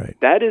 Right.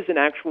 That's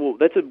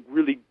a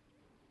really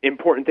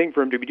important thing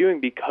for him to be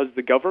doing, because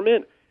the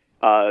government,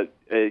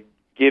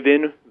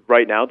 given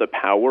right now the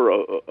power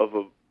of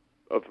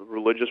a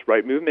religious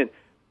right movement,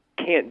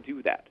 can't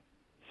do that.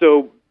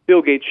 So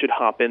Bill Gates should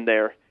hop in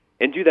there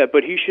and do that,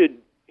 but he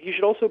should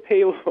also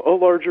pay a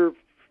larger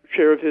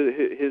share of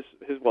his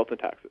wealth and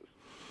taxes.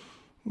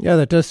 Yeah,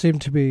 that does seem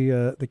to be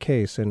the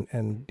case, and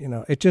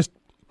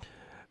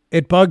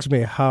it bugs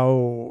me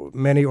how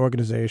many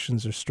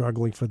organizations are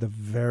struggling for the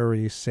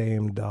very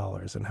same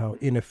dollars and how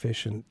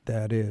inefficient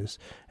that is.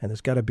 And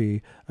there's got to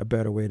be a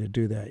better way to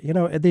do that.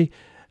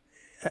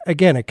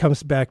 Again, it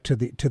comes back to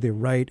the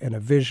right and a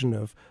vision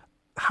of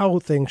how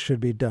things should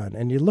be done.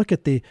 And you look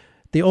at the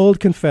old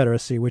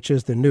Confederacy, which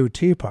is the new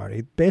Tea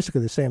Party, basically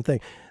the same thing.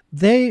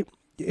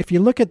 If you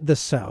look at the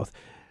South,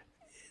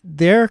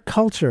 their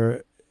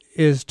culture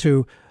is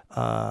to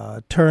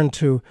turn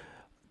to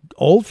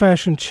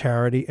old-fashioned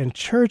charity and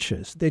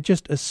churches. They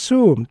just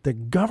assume the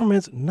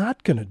government's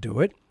not going to do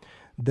it,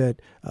 that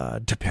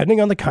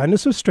depending on the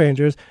kindness of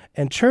strangers,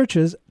 and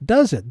churches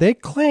does it. They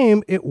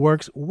claim it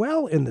works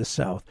well in the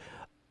South.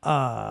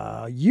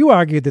 You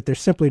argue that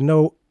there's simply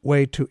no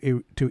way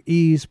to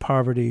ease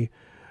poverty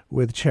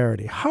with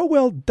charity. How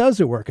well does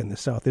it work in the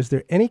South? Is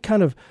there any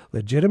kind of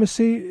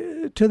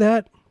legitimacy to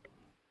that?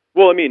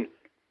 Well, I mean,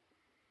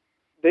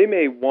 they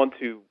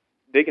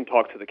can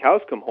talk to the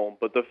cows come home,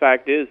 but the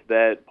fact is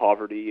that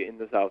poverty in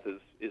the South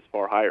is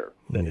far higher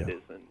than it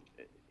is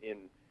in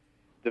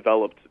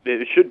developed.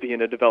 It should be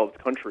in a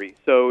developed country.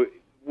 So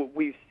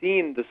we've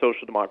seen the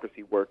social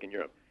democracy work in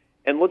Europe,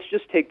 and let's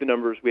just take the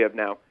numbers we have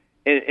now.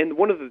 And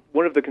one of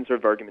the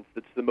conservative arguments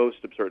that's the most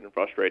absurd and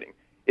frustrating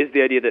is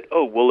the idea that,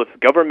 oh, well, if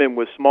government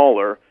was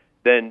smaller,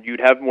 then you'd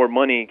have more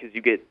money because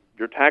you get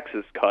your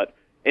taxes cut,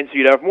 and so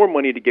you'd have more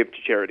money to give to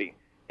charity.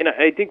 And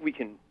I think we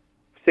can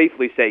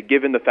safely say,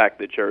 given the fact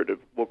that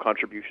charitable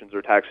contributions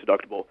are tax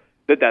deductible,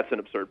 that that's an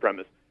absurd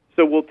premise.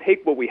 So we'll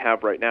take what we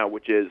have right now,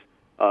 which is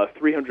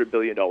 $300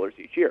 billion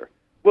each year.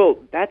 Well,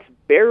 that's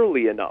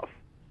barely enough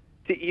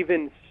to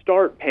even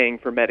start paying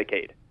for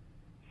Medicaid.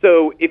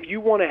 So if you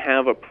want to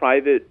have a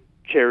private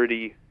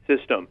charity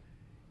system,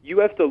 you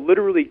have to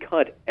literally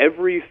cut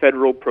every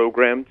federal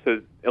program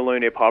to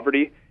eliminate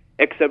poverty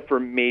except for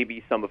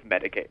maybe some of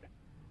Medicaid.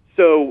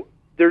 So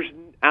there's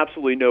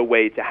absolutely no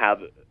way to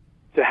have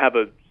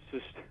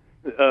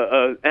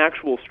an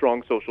actual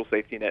strong social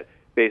safety net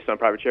based on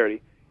private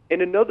charity.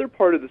 And another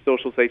part of the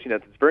social safety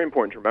net that's very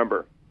important to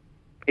remember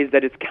is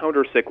that it's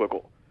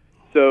counter-cyclical.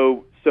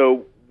 So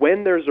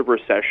when there's a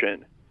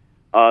recession,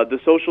 the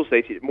social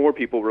safety, more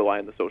people rely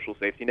on the social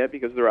safety net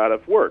because they're out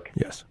of work.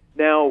 Yes.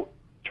 Now,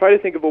 try to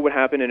think of what would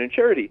happen in a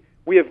charity.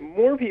 We have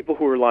more people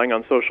who are relying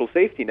on social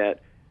safety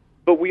net,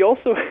 but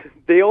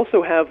they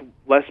also have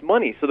less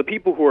money. So the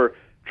people who are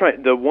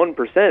the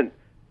 1%,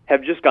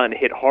 have just gotten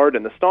hit hard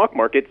in the stock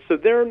market, so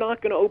they're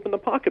not going to open the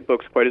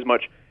pocketbooks quite as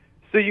much.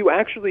 So you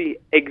actually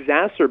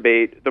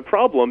exacerbate the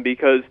problem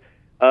because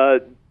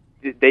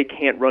they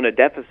can't run a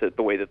deficit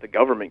the way that the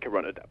government can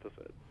run a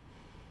deficit.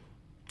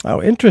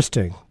 Oh,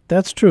 interesting.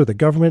 That's true. The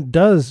government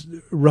does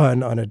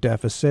run on a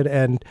deficit,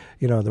 and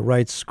the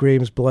right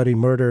screams bloody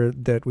murder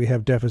that we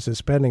have deficit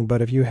spending.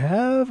 But if you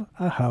have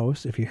a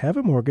house, if you have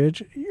a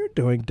mortgage, you're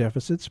doing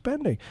deficit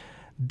spending.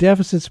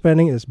 Deficit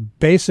spending is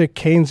basic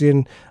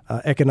Keynesian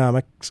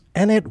economics,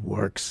 and it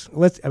works.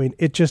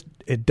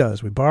 It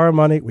does. We borrow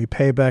money, we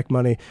pay back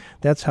money.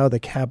 That's how the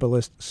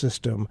capitalist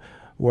system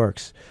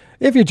works.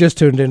 If you just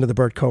tuned into the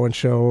Bert Cohen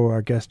Show,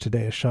 our guest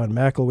today is Sean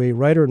McElwee,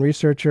 writer and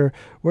researcher.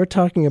 We're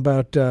talking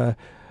about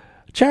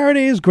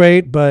charity is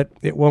great, but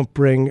it won't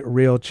bring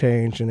real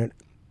change, and it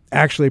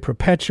actually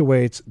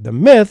perpetuates the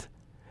myth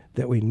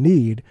that we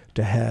need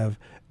to have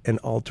an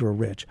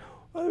ultra-rich.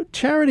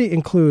 Charity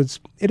includes,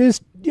 it is,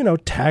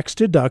 tax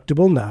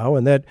deductible now,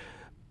 and that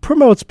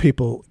promotes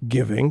people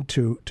giving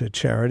to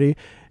charity,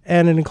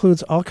 and it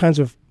includes all kinds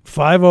of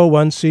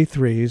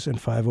 501c3s and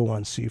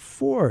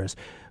 501c4s,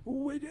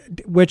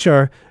 which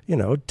are,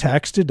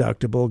 tax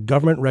deductible,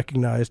 government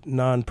recognized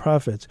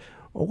nonprofits.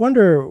 I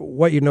wonder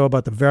what you know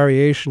about the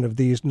variation of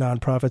these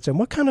nonprofits and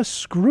what kind of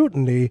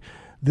scrutiny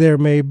there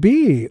may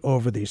be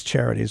over these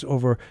charities,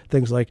 over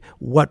things like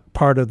what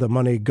part of the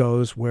money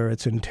goes where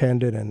it's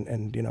intended,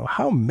 and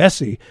how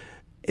messy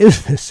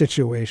is this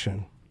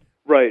situation?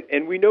 Right,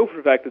 and we know for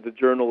a fact that the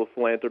Journal of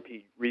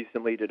Philanthropy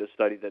recently did a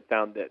study that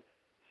found that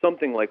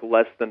something like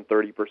less than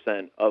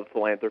 30% of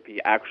philanthropy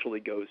actually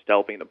goes to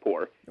helping the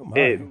poor.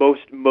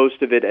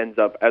 Most of it ends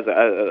up, as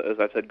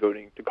I said,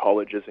 going to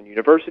colleges and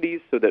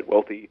universities so that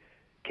wealthy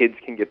parents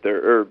can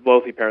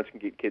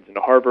get kids into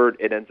Harvard.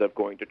 It ends up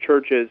going to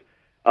churches.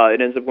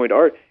 It ends up going to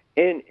art.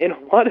 And a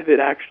lot of it,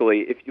 actually,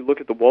 if you look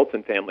at the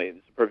Walton family, it's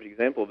a perfect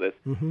example of this,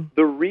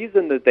 the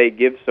reason that they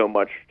give so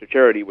much to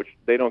charity, which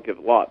they don't give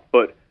a lot,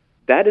 but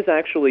that is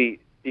actually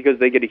because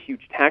they get a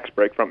huge tax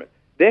break from it.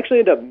 They actually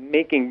end up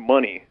making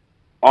money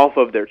off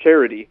of their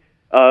charity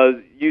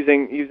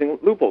using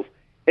loopholes.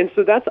 And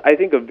so that's, I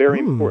think, a very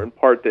important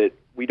part that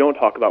we don't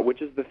talk about,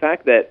 which is the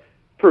fact that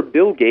for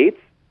Bill Gates,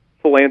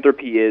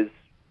 philanthropy is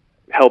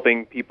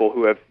helping people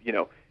who have,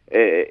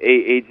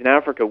 AIDS in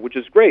Africa, which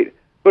is great.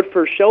 But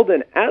for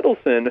Sheldon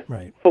Adelson,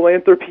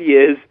 philanthropy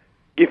is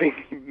giving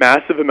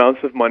massive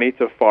amounts of money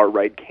to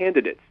far-right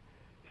candidates.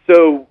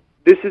 So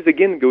this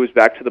goes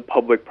back to the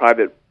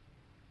public-private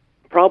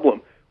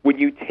problem. When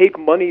you take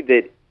money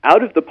that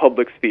out of the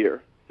public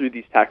sphere through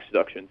these tax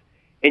deductions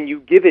and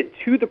you give it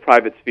to the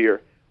private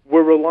sphere,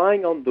 we're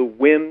relying on the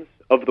whims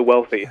of the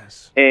wealthy.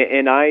 Yes.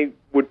 And I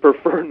would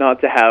prefer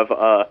not to have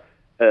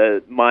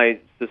my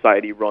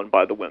society run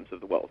by the whims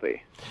of the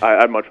wealthy.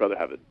 I'd much rather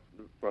have it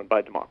run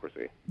by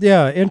democracy.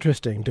 Yeah,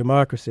 interesting,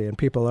 democracy, and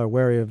people are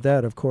wary of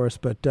that, of course.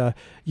 But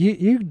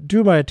you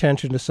drew my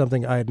attention to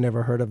something I had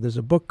never heard of. There's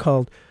a book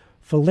called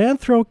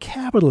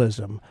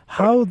Philanthrocapitalism,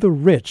 How the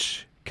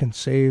Rich Can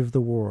Save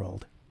the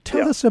World.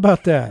 Tell us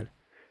about that.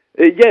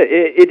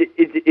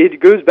 It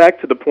goes back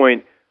to the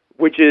point,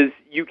 which is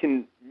you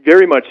can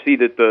very much see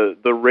that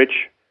the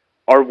rich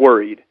are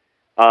worried,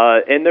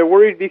 and they're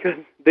worried because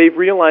they've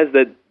realized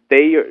that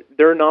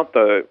they're not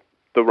the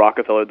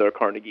Rockefeller, the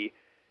Carnegie.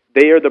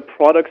 They are the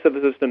products of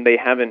a system they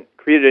haven't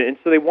created, and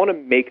so they want to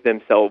make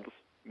themselves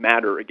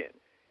matter again.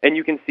 And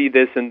you can see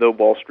this in the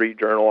Wall Street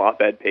Journal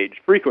op-ed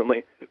page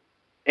frequently.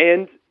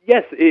 And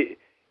yes,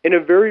 in a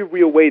very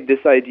real way,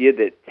 this idea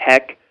that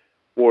tech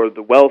or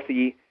the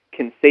wealthy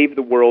can save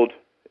the world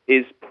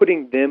is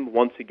putting them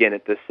once again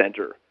at the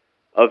center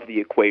of the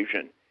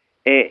equation.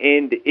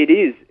 And it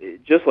is,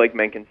 just like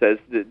Mencken says,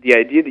 the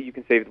idea that you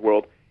can save the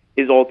world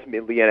is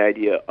ultimately an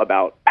idea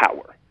about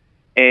power.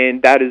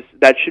 And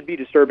that should be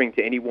disturbing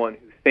to anyone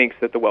who thinks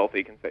that the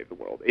wealthy can save the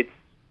world.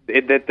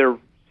 That they're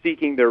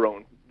seeking their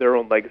own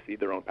legacy,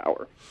 their own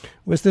power.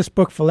 Was this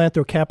book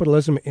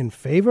Philanthrocapitalism in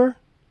favor?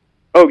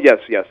 Oh, yes.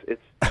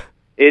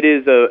 It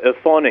is a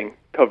fawning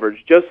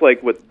coverage, just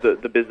like what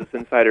the Business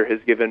Insider has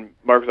given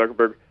Mark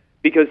Zuckerberg,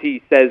 because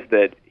he says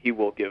that he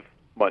will give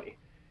money.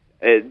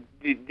 The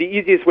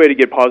easiest way to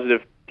get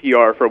positive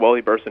PR for a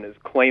wealthy person is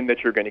claim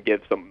that you're going to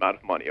give some amount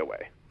of money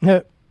away.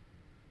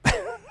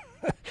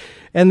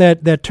 And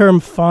that term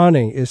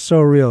fawning is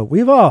so real.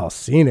 We've all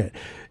seen it,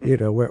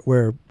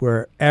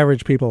 where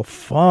average people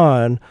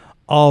fawn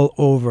all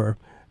over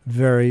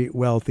very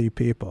wealthy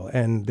people.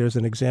 And there's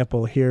an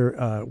example here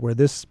where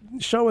this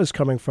show is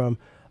coming from.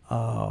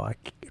 I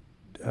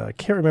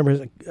can't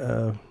remember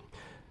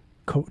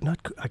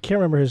I can't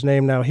remember his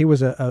name now. He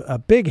was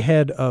a big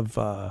head of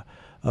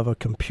a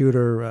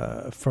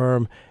computer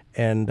firm.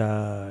 And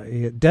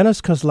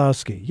Dennis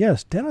Kozlowski.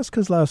 Yes, Dennis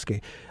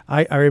Kozlowski.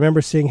 I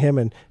remember seeing him,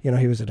 and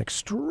he was an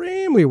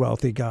extremely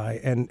wealthy guy,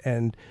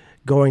 and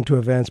going to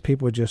events,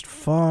 people would just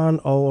fawn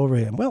all over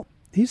him. Well,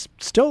 he's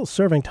still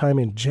serving time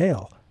in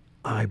jail,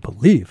 I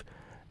believe.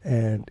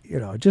 And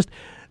just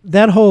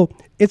that whole,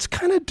 it's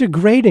kind of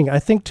degrading, I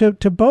think, to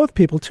both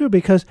people too,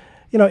 because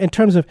in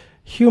terms of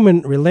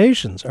human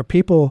relations, are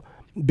people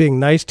being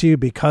nice to you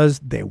because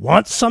they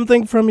want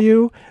something from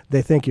you?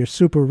 They think you're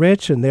super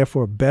rich and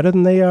therefore better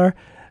than they are.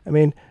 I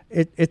mean,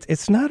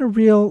 it's not a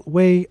real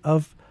way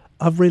of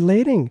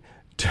relating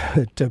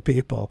to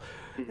people,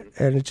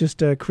 and it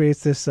just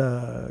creates this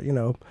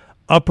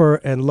upper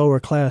and lower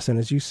class, and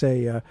as you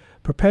say,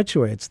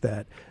 perpetuates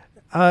that.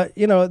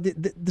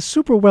 The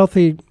super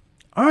wealthy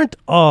aren't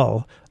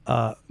all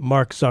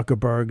Mark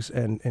Zuckerbergs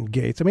and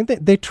Gates. I mean,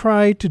 they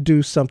try to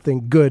do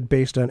something good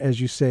based on,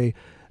 as you say,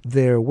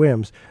 their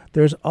whims.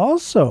 There's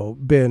also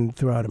been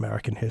throughout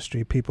American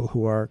history people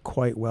who are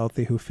quite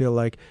wealthy who feel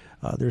like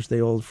there's the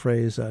old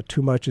phrase,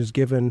 too much is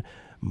given,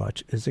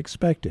 much is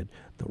expected.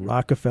 The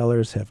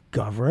Rockefellers have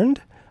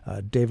governed.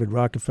 David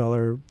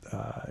Rockefeller,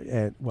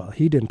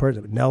 he didn't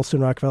personally, but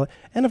Nelson Rockefeller,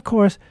 and of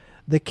course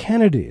the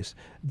Kennedys.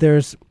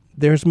 There's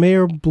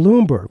Mayor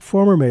Bloomberg,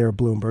 former Mayor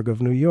Bloomberg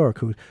of New York,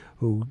 who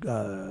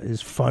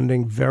is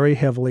funding very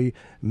heavily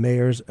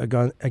mayors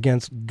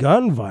against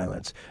gun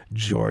violence.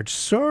 George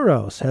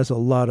Soros has a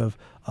lot of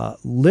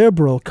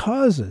liberal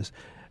causes.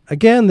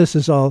 Again, this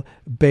is all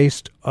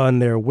based on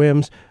their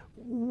whims.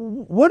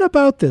 What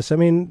about this? I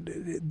mean,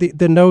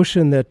 the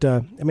notion that,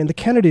 the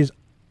Kennedys,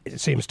 it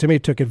seems to me,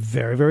 took it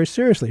very, very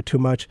seriously. Too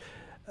much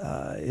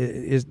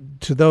is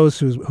to those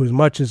whose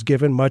much is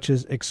given, much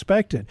is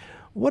expected.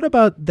 What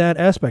about that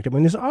aspect? I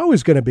mean, there's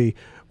always going to be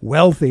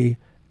wealthy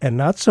and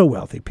not so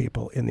wealthy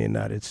people in the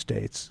United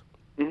States.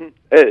 Mm-hmm.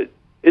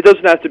 It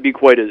doesn't have to be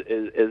quite as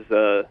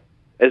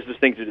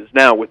distinct as it is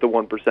now, with the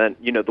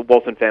 1%. The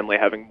Walton family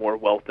having more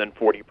wealth than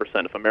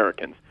 40% of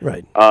Americans.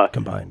 Right.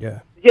 Combined. Yeah.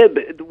 Yeah,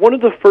 but one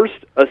of the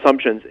first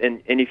assumptions,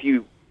 and if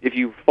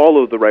you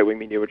follow the right wing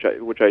media,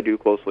 which I do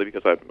closely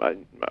because I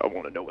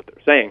want to know what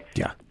they're saying.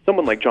 Yeah.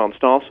 Someone like John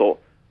Stossel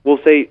will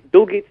say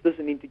Bill Gates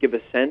doesn't need to give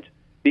a cent,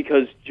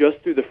 because just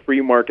through the free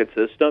market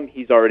system,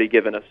 he's already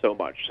given us so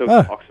much. So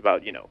he talks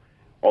about,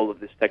 all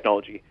of this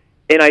technology.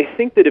 And I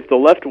think that if the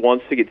left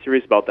wants to get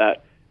serious about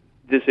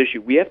this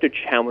issue, we have to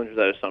challenge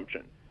that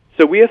assumption.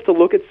 So we have to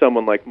look at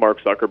someone like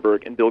Mark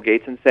Zuckerberg and Bill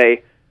Gates and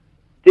say,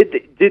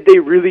 did they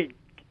really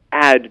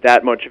add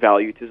that much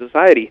value to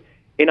society?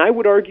 And I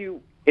would argue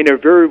in a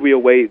very real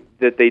way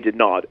that they did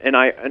not. And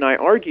I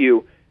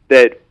argue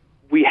that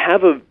we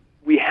have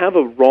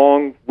a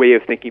wrong way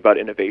of thinking about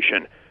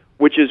innovation,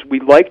 which is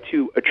we like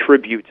to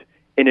attribute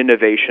an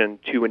innovation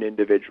to an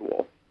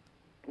individual.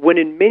 When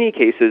in many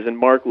cases, and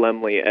Mark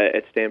Lemley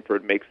at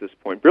Stanford makes this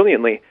point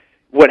brilliantly,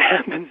 what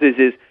happens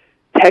is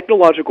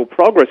technological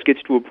progress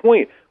gets to a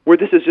point where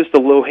this is just a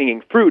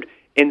low-hanging fruit,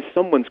 and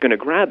someone's going to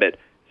grab it.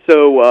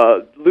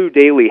 So Lou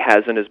Daly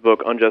has in his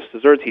book Unjust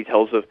Desserts, he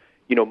tells of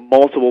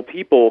multiple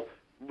people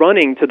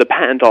running to the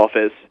patent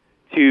office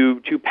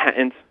to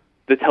patent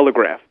the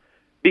telegraph,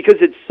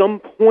 because at some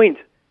point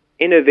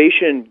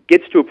innovation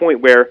gets to a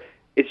point where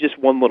it's just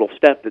one little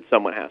step that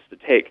someone has to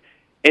take.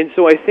 And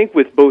so I think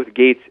with both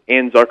Gates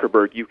and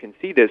Zuckerberg, you can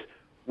see this,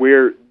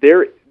 where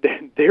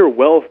their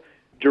wealth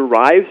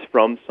derives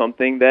from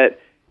something that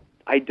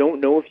I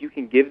don't know if you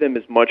can give them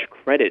as much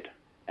credit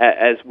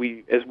as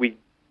we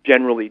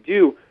generally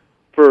do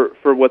for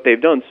what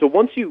they've done. So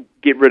once you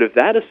get rid of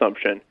that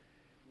assumption,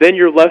 then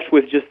you're left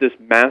with just this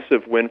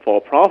massive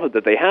windfall profit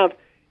that they have.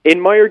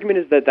 And my argument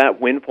is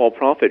that windfall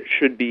profit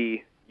should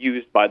be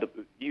used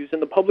in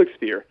the public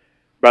sphere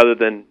rather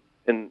than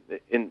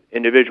in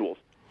individuals.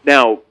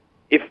 Now,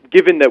 if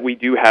given that we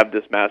do have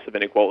this massive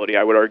inequality,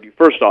 I would argue,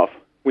 first off,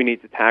 we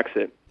need to tax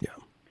it. Yeah.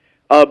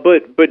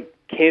 But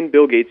can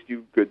Bill Gates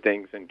do good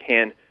things, and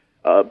can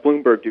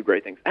Bloomberg do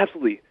great things?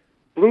 Absolutely.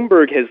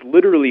 Bloomberg has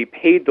literally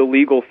paid the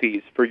legal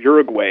fees for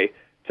Uruguay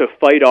to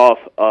fight off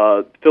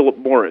Philip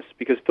Morris,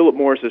 because Philip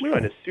Morris is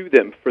trying to sue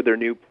them for their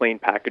new plain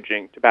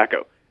packaging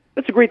tobacco.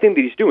 That's a great thing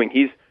that he's doing.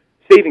 He's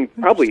saving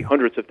probably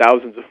hundreds of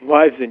thousands of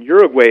lives in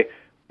Uruguay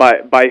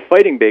by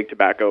fighting big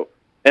tobacco,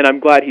 and I'm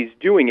glad he's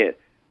doing it.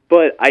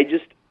 But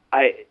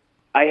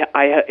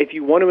if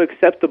you want to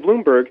accept the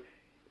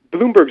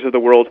Bloombergs of the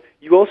world,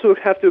 you also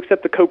have to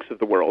accept the Kochs of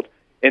the world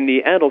and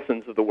the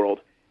Adelsons of the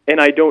world.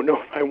 And I don't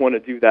know if I want to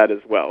do that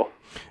as well.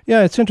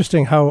 Yeah, it's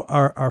interesting how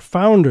our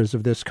founders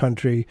of this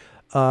country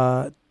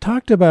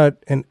talked about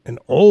an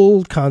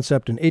old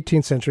concept, an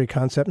 18th century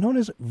concept known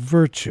as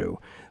virtue,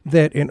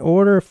 that in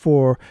order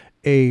for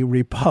a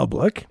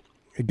republic,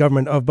 a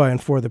government of, by,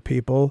 and for the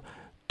people,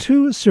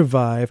 to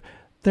survive,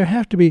 there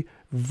have to be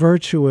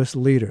virtuous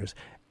leaders.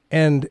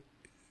 And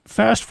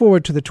fast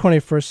forward to the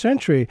 21st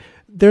century,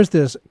 there's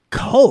this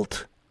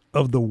cult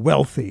of the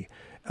wealthy,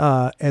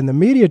 and the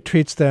media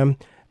treats them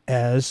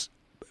as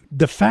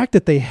the fact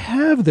that they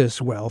have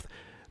this wealth,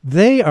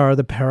 they are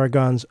the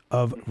paragons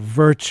of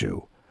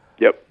virtue.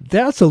 Yep.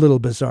 That's a little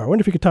bizarre. I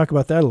wonder if you could talk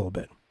about that a little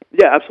bit.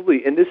 Yeah,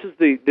 absolutely. And this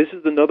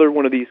is another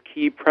one of these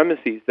key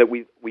premises that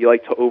we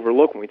like to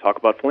overlook when we talk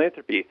about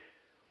philanthropy,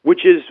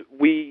 which is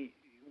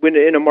when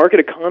in a market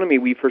economy,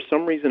 we for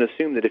some reason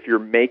assume that if you're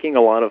making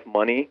a lot of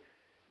money,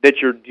 that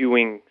you're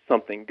doing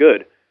something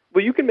good.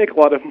 Well, you can make a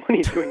lot of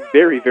money doing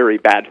very, very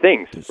bad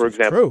things. For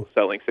example,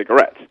 selling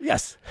cigarettes.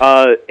 Yes.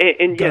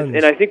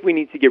 And I think we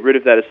need to get rid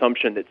of that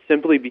assumption that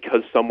simply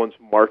because someone's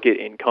market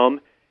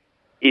income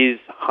is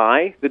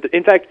high,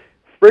 in fact,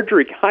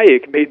 Friedrich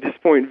Hayek made this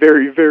point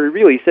very, very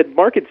real. He said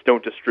markets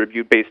don't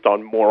distribute based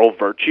on moral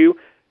virtue.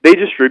 They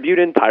distribute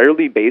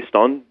entirely based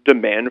on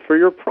demand for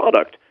your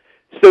product.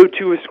 So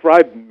to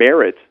ascribe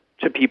merit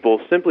to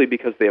people simply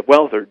because they have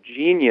wealth, or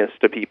genius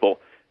to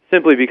people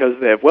simply because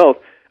they have wealth,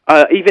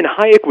 even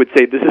Hayek would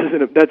say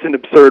that's an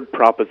absurd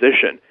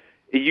proposition.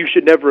 You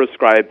should never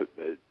ascribe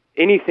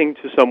anything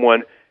to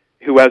someone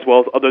who has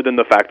wealth other than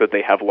the fact that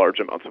they have large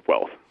amounts of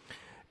wealth.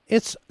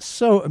 It's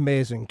so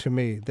amazing to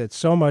me that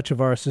so much of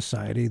our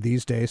society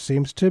these days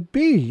seems to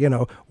be,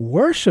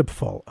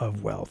 worshipful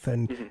of wealth,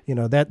 and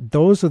that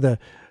those are the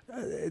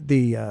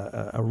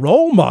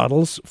role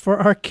models for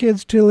our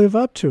kids to live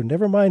up to.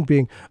 Never mind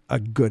being a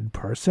good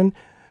person,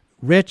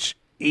 rich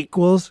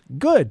equals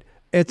good.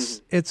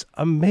 It's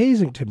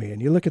amazing to me,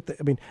 and you look at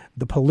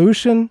the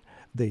pollution,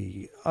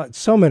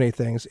 so many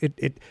things.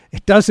 It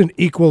doesn't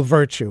equal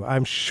virtue.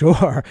 I'm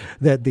sure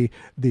that the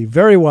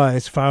very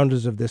wise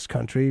founders of this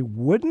country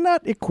would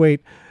not equate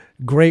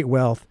great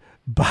wealth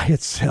by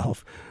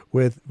itself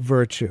with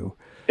virtue.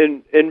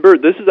 And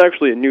Bert, this is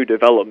actually a new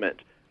development.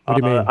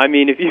 What do you mean? I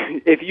mean,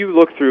 if you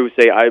look through,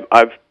 say,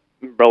 I'm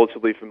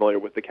relatively familiar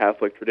with the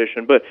Catholic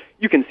tradition, but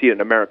you can see it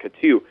in America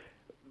too.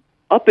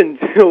 Up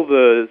until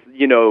the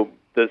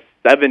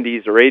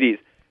 70s or 80s,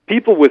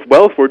 people with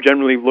wealth were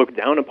generally looked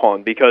down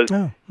upon because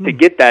to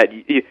get that,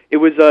 it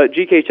was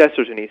G.K.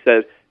 Chesterton. He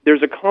said,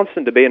 there's a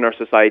constant debate in our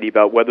society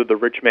about whether the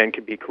rich man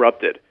can be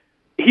corrupted.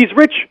 He's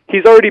rich.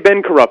 He's already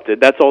been corrupted.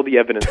 That's all the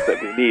evidence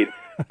that we need.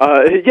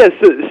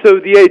 So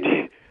the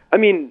idea,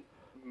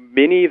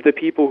 many of the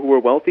people who were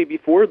wealthy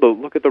before,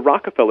 look at the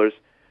Rockefellers,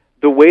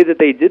 the way that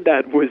they did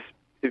that was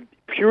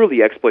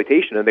purely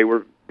exploitation, and they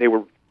were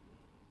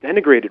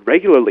denigrated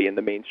regularly in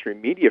the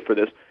mainstream media for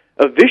this,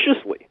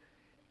 viciously.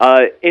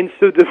 And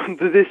so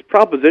this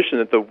proposition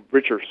that the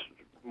rich are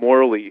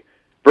morally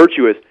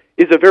virtuous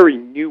is a very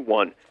new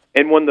one,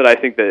 and one that I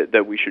think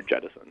that we should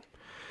jettison.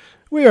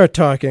 We are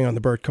talking on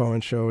the Bert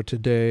Cohen Show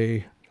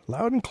today,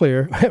 loud and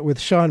clear, with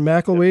Sean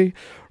McElwee,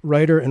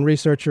 writer and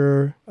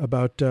researcher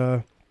about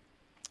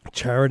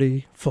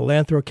charity,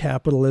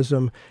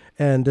 philanthrocapitalism,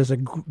 and there's a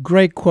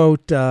great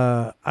quote,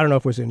 I don't know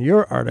if it was in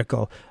your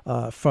article,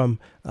 from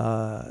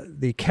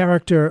the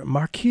character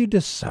Marquis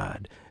de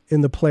Sade in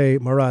the play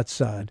Marat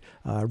Sade,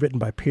 written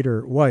by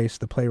Peter Weiss,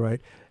 the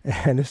playwright.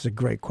 And this is a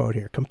great quote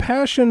here.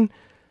 Compassion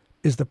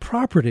is the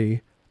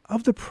property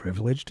of the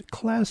privileged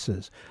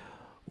classes,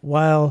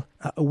 while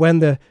when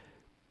the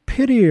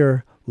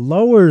pitier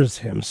lowers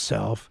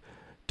himself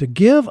to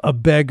give a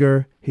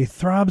beggar, he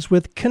throbs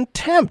with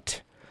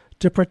contempt.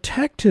 To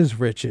protect his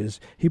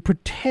riches, he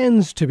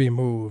pretends to be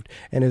moved,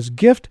 and his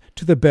gift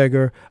to the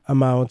beggar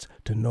amounts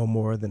to no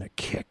more than a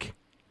kick.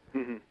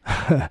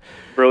 Mm-hmm.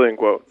 Brilliant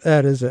quote.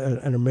 That is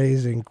an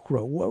amazing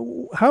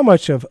quote. How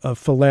much of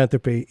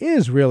philanthropy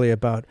is really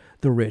about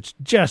the rich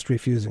just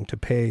refusing to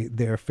pay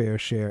their fair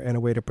share and a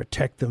way to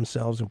protect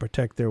themselves and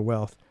protect their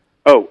wealth?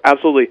 Oh,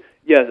 absolutely.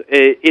 Yes,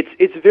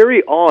 it's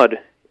very odd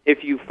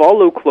if you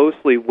follow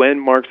closely when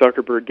Mark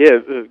Zuckerberg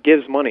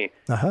gives money.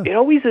 It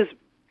always is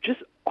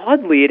just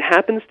oddly, it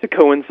happens to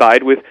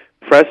coincide with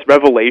press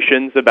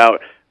revelations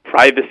about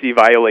privacy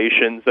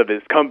violations of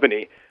his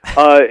company.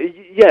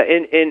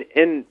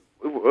 And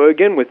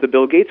again, with the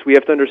Bill Gates, we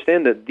have to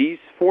understand that these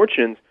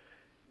fortunes,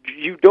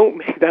 you don't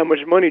make that much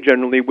money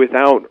generally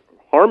without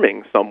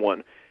harming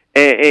someone.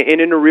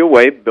 And in a real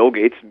way, Bill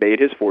Gates made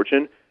his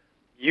fortune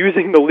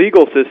using the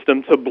legal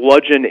system to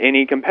bludgeon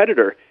any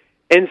competitor.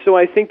 And so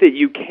I think that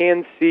you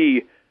can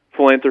see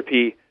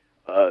philanthropy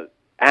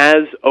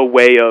as a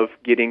way of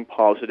getting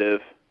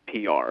positive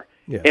PR.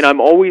 Yes. And I'm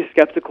always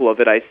skeptical of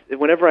it.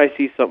 Whenever I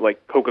see something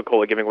like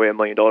Coca-Cola giving away $1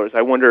 million,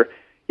 I wonder,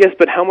 yes,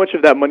 but how much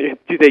of that money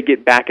do they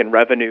get back in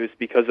revenues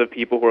because of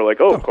people who are like,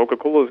 oh,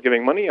 Coca-Cola is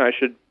giving money, I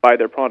should buy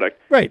their product.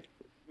 Right.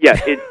 Yeah,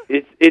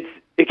 it's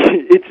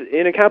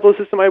in a capitalist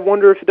system. I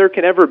wonder if there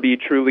can ever be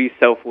truly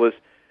selfless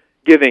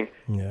giving.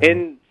 Yeah.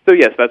 And so,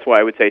 yes, that's why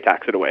I would say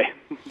tax it away.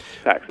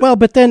 Tax it. Well,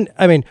 but then,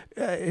 I mean,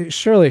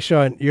 surely,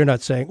 Sean, you're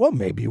not saying, well,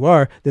 maybe you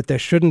are, that there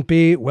shouldn't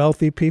be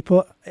wealthy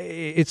people.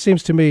 It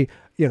seems to me,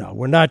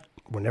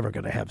 we're never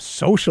going to have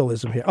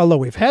socialism here. Although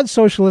we've had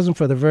socialism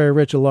for the very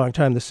rich a long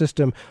time, the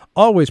system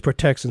always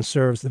protects and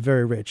serves the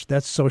very rich.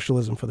 That's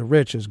socialism for the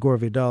rich, as Gore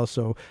Vidal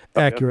so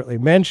accurately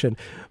mentioned.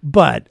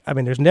 But, I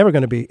mean, there's never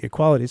going to be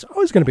equality. It's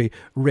always going to be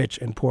rich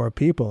and poor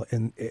people,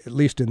 at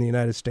least in the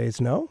United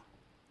States, no?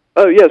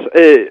 Oh, yes.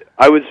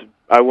 I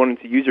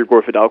wanted to use your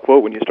Gore Vidal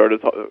quote when you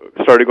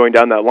started going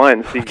down that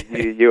line.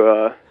 See,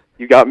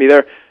 you got me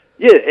there.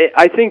 Yeah,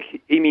 I think,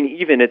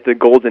 even at the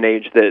golden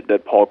age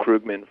that Paul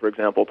Krugman, for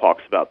example,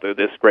 talks about,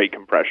 this Great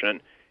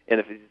Compression in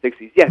the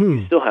 50s, 60s,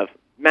 you still have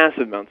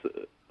massive amounts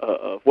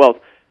of wealth.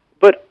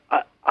 But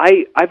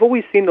I've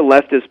always seen the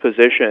leftist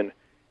position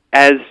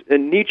as,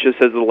 and Nietzsche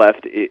says the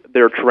left,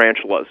 they're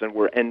tarantulas and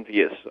we're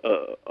envious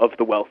of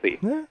the wealthy.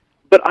 Yeah.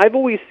 But I've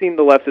always seen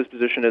the leftist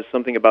position as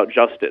something about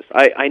justice.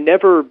 I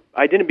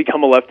didn't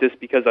become a leftist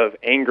because of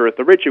anger at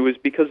the rich. It was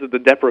because of the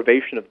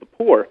deprivation of the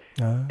poor.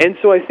 And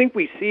so I think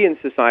we see in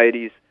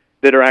societies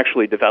that are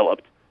actually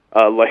developed,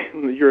 like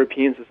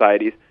European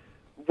societies,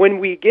 when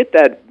we get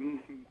that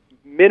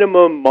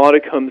minimum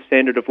modicum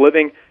standard of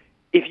living,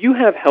 if you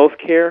have health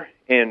care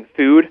and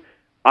food,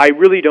 I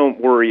really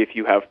don't worry if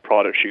you have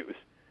Prada shoes.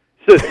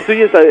 So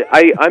yes,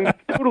 I'm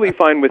totally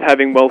fine with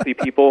having wealthy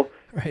people.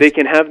 Right. They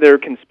can have their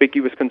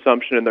conspicuous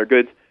consumption and their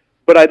goods,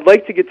 but I'd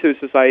like to get to a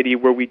society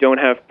where we don't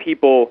have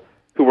people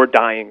who are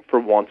dying for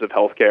want of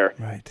health care.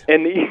 Right.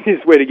 And the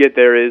easiest way to get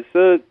there is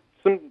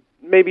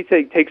maybe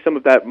take some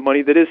of that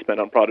money that is spent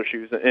on Prada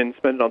shoes and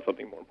spend it on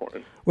something more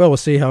important. Well, we'll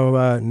see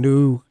how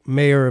new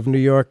mayor of New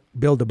York,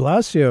 Bill de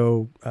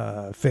Blasio,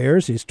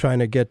 fares. He's trying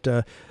to get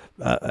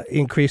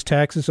increased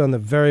taxes on the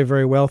very,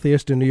 very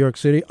wealthiest in New York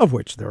City, of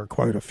which there are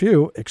quite a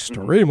few,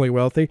 extremely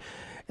wealthy.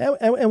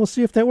 And we'll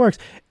see if that works.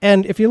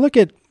 And if you look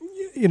at,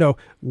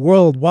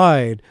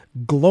 worldwide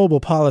global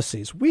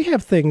policies, we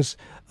have things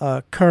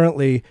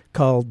currently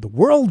called the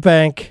World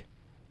Bank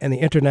and the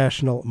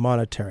International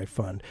Monetary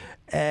Fund.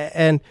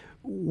 And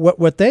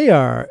what they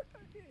are,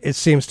 it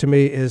seems to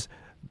me, is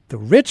the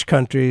rich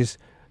countries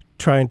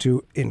trying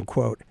to, in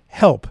quote,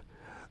 help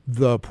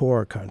the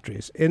poor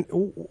countries. And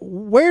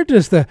where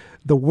does the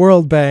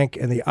World Bank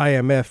and the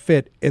IMF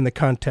fit in the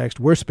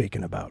context we're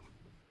speaking about?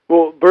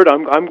 Well, Bert,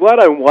 I'm glad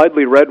I'm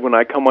widely read when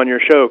I come on your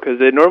show,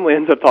 because it normally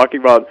ends up talking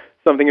about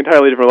something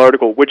entirely different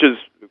article, which is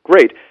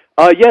great.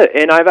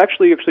 And I've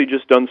actually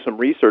just done some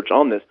research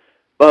on this.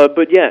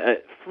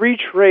 Free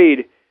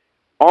trade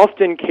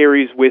often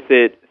carries with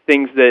it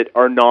things that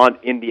are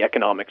not in the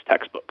economics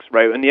textbooks,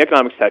 right? In the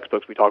economics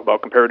textbooks, we talk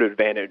about comparative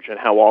advantage and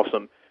how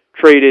awesome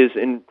trade is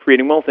in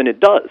creating wealth, and it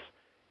does.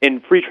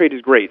 And free trade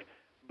is great.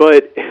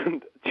 But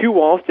too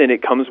often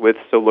it comes with,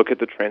 so look at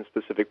the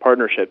Trans-Pacific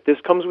Partnership. This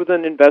comes with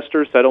an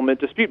investor settlement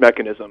dispute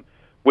mechanism,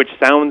 which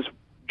sounds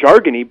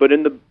jargony, but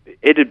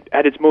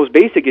at its most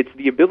basic, it's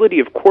the ability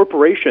of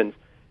corporations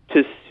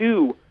to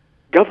sue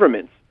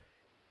governments.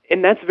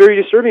 And that's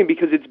very disturbing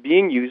because it's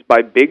being used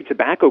by big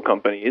tobacco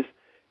companies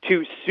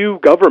to sue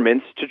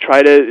governments to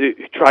try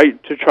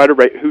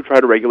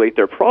to regulate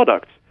their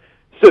products.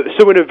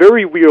 So in a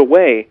very real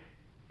way,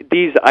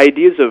 these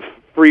ideas of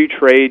free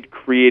trade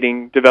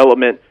creating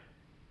development,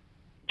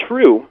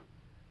 true,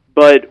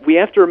 but we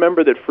have to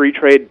remember that free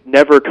trade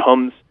never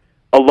comes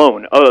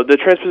alone. The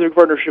Trans-Pacific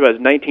Partnership has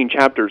 19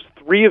 chapters.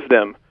 3 of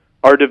them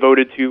are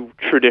devoted to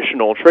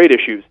traditional trade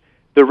issues.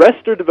 The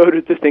rest are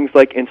devoted to things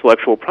like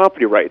intellectual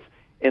property rights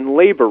and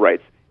labor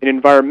rights and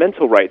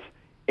environmental rights.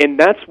 And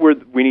that's where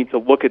we need to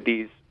look at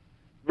these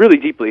really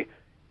deeply.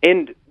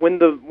 And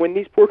when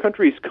these poor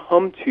countries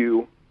come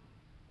to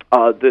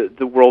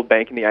the World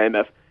Bank and the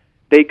IMF,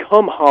 they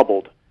come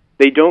hobbled.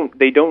 They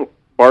don't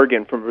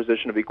bargain from a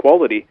position of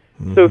equality.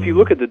 Mm-hmm. So if you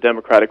look at the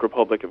Democratic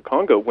Republic of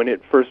Congo, when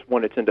it first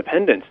won its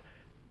independence,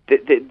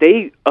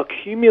 they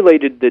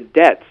accumulated the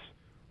debts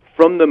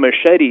from the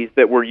machetes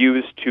that were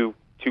used to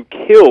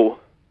kill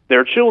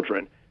their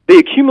children. They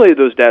accumulated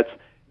those debts.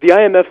 The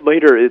IMF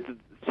later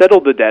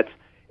settled the debts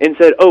and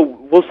said,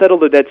 we'll settle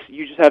the debts.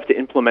 You just have to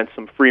implement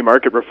some free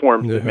market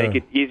reform to make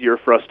it easier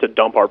for us to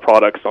dump our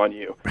products on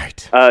you.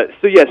 Right.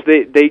 So yes,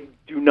 they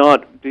do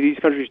not. These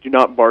countries do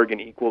not bargain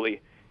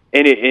equally,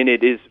 and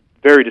it is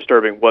very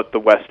disturbing what the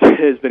West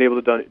has been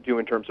able to do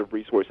in terms of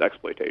resource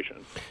exploitation.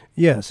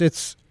 Yes,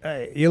 it's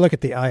you look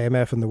at the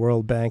IMF and the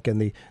World Bank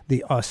and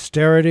the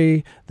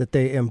austerity that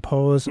they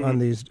impose on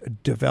these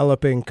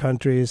developing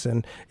countries,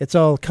 and it's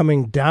all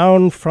coming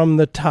down from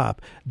the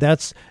top.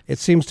 It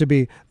seems to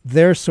be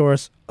their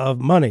source of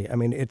money. I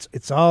mean,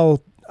 it's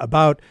all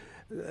about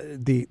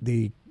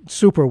the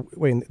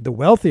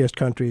wealthiest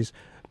countries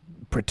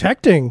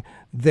protecting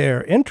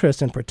their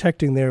interests and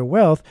protecting their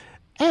wealth.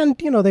 And,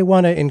 they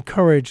want to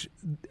encourage,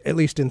 at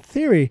least in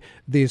theory,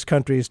 these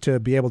countries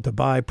to be able to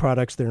buy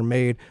products that are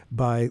made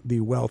by the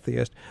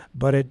wealthiest.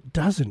 But it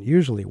doesn't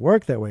usually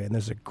work that way. And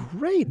there's a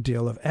great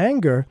deal of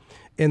anger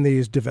in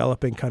these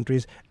developing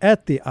countries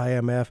at the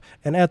IMF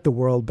and at the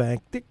World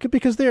Bank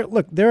because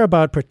they're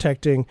about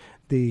protecting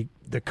the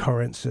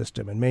current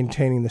system and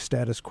maintaining the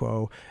status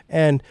quo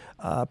and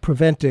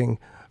preventing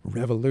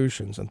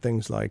revolutions and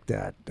things like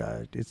that.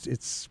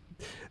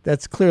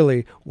 That's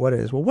clearly what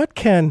it is. Well, what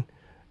can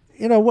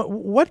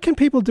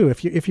people do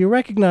if you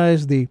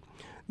recognize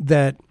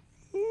that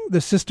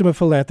the system of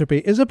philanthropy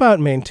is about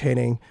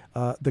maintaining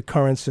the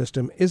current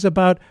system, is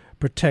about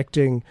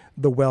protecting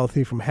the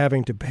wealthy from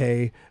having to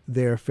pay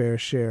their fair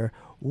share?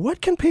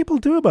 What can people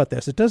do about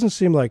this? It doesn't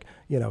seem like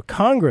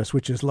Congress,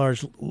 which is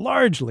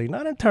largely,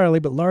 not entirely,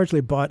 but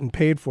largely bought and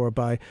paid for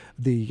by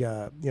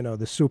the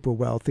super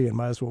wealthy and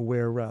might as well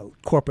wear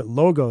corporate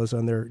logos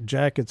on their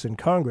jackets in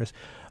Congress.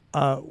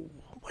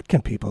 What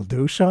can people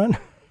do, Sean?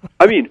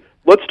 I mean,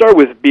 let's start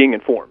with being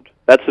informed.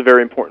 That's a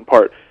very important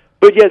part.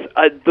 But yes,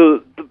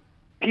 the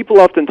people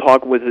often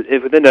talk within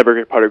the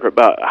Democratic Party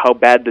about how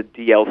bad the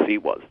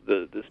DLC was,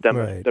 the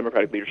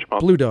Democratic Leadership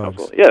Council. Blue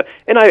Dogs. Yeah,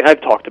 and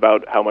I've talked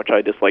about how much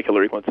I dislike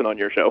Hillary Clinton on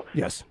your show.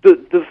 Yes.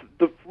 The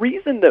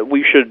reason that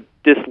we should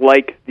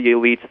dislike the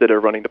elites that are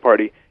running the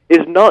party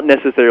is not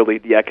necessarily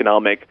the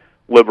economic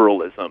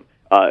liberalism,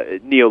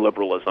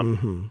 neoliberalism.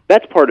 Mm-hmm.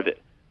 That's part of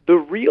it. The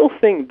real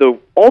thing, the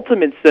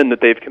ultimate sin that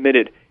they've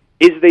committed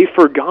is they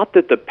forgot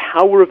that the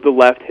power of the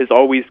left has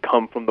always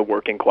come from the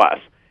working class.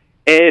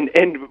 And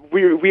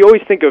we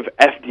always think of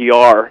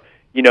FDR,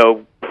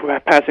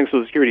 passing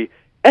Social Security.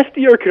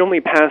 FDR could only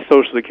pass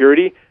Social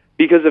Security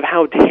because of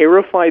how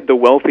terrified the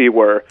wealthy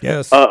were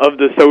of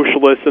the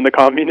socialists and the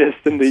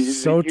communists and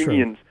the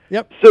unions.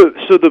 Yep. So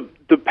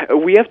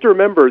we have to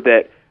remember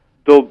that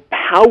the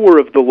power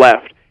of the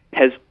left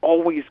has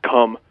always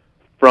come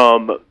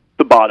from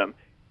the bottom.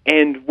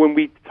 And when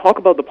we talk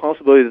about the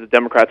possibility that the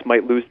Democrats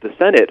might lose the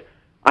Senate,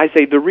 I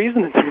say the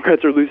reason the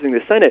Democrats are losing the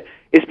Senate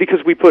is because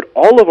we put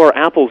all of our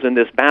apples in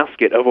this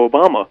basket of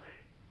Obama.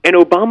 And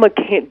Obama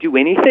can't do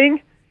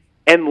anything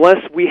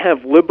unless we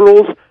have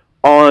liberals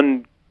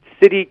on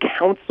city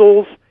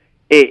councils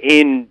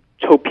in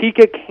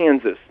Topeka,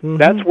 Kansas. Mm-hmm.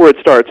 That's where it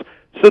starts.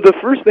 So the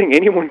first thing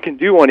anyone can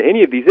do on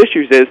any of these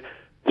issues is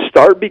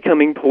start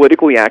becoming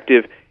politically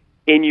active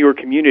in your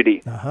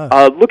community.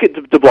 Look at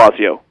de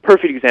Blasio.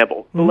 Perfect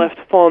example. Mm-hmm. The left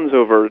fawns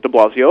over de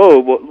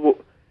Blasio.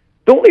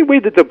 The only way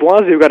that de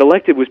Blasio got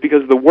elected was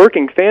because the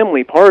Working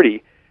Family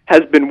Party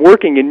has been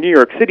working in New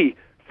York City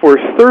for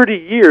 30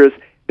 years.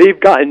 They've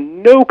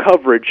gotten no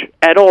coverage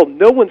at all.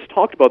 No one's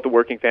talked about the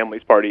Working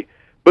Families Party,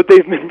 but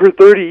they've been for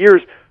 30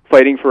 years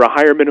fighting for a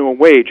higher minimum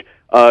wage,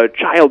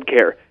 child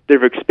care.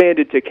 They've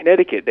expanded to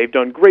Connecticut. They've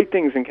done great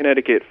things in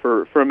Connecticut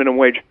for a minimum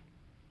wage.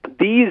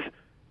 These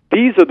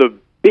are the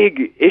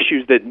big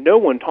issues that no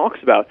one talks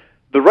about.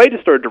 The right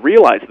has started to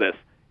realize this.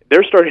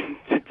 They're starting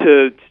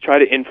to try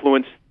to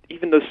influence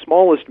even the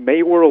smallest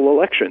mayoral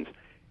elections.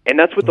 And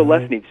that's what the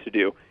left needs to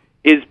do,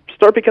 is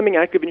start becoming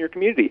active in your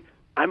community.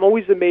 I'm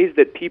always amazed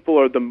that people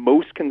are the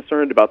most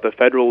concerned about the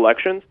federal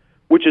elections,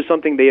 which is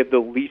something they have the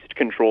least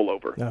control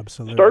over.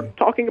 Absolutely. Start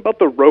talking about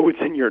the roads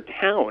in your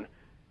town.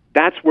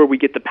 That's where we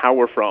get the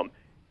power from.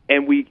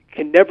 And we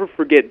can never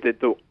forget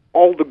that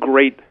all the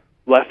great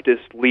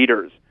leftist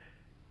leaders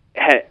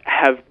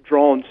have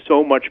drawn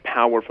so much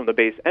power from the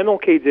base.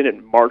 MLK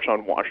didn't march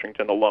on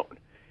Washington alone.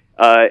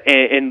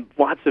 And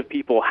lots of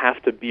people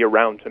have to be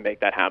around to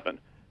make that happen.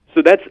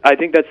 So I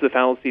think that's the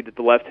fallacy that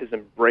the left has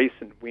embraced,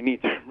 and we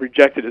need to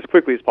reject it as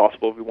quickly as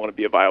possible if we want to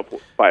be a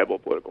viable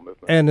political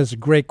movement. And there's a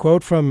great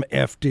quote from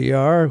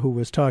FDR, who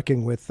was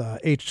talking with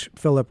H.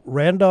 Philip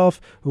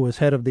Randolph, who was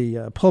head of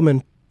the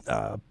Pullman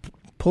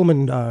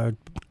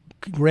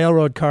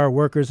Railroad Car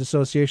Workers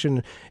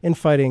Association in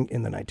fighting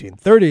in the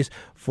 1930s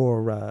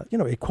for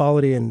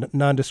equality and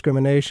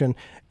non-discrimination.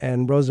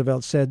 And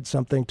Roosevelt said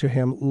something to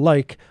him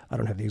like, I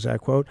don't have the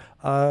exact quote,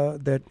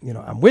 that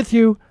I'm with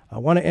you, I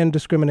want to end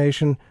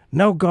discrimination,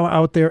 now go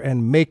out there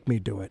and make me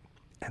do it.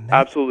 And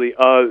absolutely.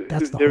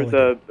 There's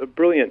a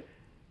brilliant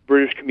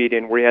British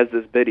comedian where he has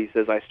this bit. He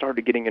says, I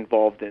started getting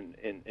involved in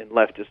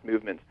leftist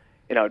movements,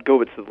 and I would go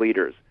with the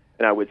leaders,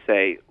 and I would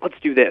say, let's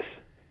do this,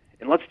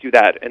 and let's do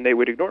that, and they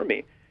would ignore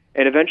me.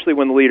 And eventually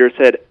when the leader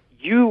said,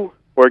 you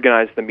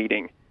organize the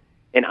meeting,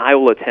 and I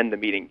will attend the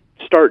meeting,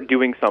 start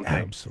doing something.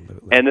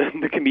 Absolutely. And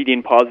then the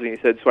comedian paused and he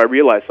said, so I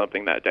realized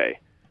something that day,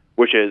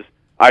 which is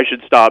I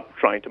should stop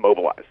trying to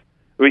mobilize.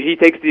 He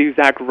takes the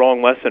exact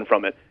wrong lesson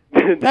from it.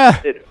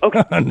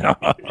 Okay, no.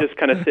 just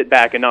kind of sit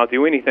back and not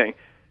do anything.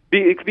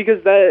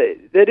 Because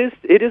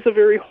it is a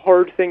very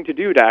hard thing to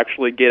do, to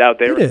actually get out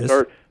there and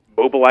start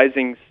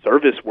mobilizing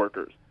service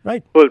workers.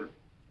 Right. But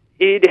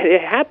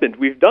it happened.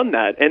 We've done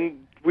that,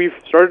 and we've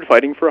started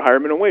fighting for a higher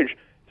minimum wage.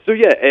 So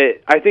yeah,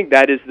 I think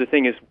that is the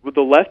thing, is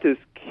the left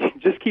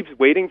just keeps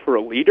waiting for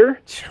a leader,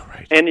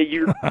 and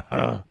you're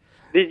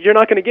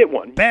not going to get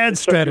one. Bad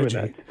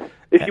strategy.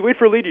 If you wait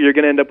for a leader, you're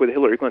going to end up with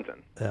Hillary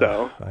Clinton.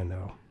 So I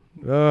know.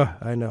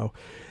 I know.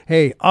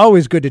 Hey,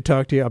 always good to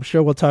talk to you. I'm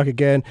sure we'll talk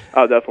again.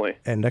 Oh, definitely.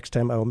 And next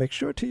time I will make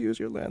sure to use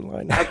your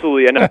landline.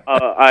 Absolutely. And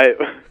I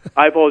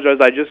apologize.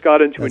 I just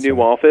got into a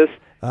new office,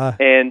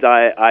 and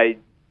I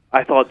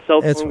thought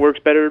cell phone works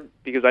better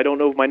because I don't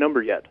know my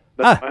number yet.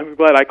 I'm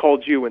glad I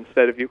called you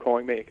instead of you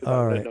calling me, because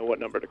I didn't know what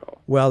number to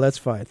call. Well, that's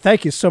fine.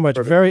 Thank you so much.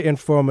 Perfect. Very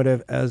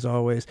informative, as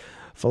always.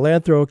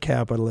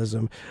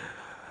 Philanthrocapitalism.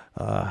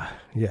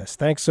 Yes,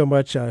 thanks so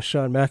much,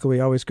 Sean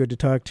McElwee. Always good to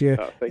talk to you.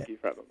 Thank you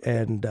for having me.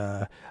 And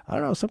I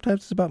don't know,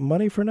 sometimes it's about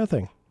money for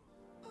nothing.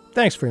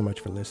 Thanks very much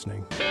for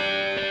listening.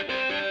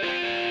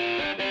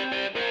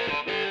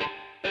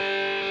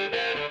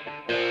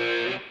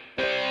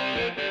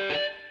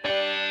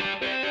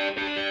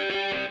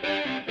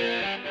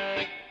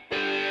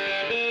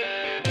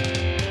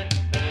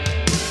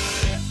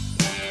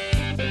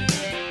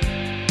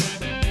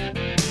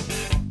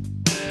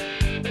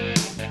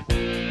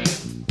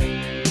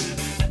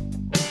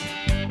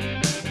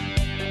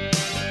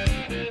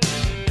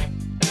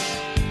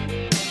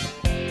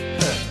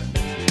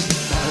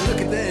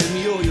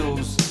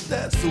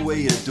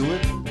 You do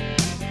it.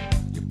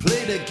 You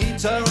play the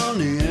guitar on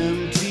the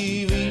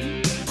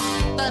MTV.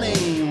 That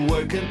ain't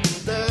working.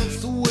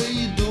 That's the way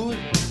you do it.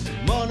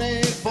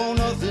 Money for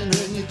nothing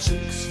and your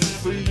chicks for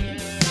free.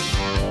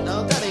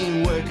 Now that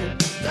ain't working.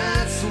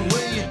 That's the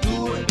way you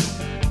do it.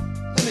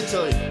 Let me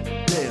tell you,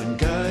 damn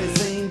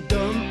guys ain't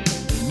dumb.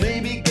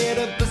 Maybe get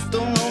a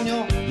blister on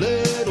your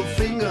little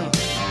finger.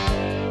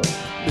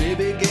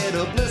 Maybe get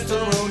a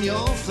blister on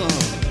your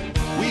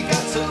thumb. We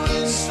got to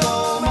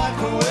install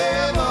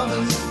microwave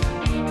ovens.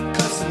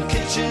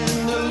 Kitchen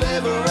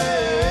deliveries.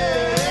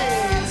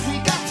 We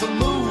got to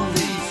move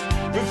these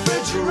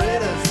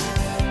refrigerators.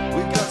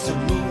 We got to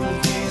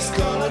move these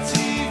color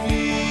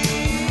TVs.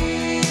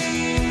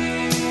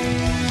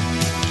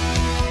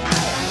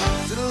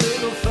 It's a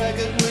little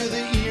faggot with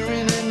an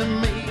earring and a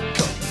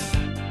makeup.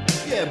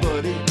 Yeah,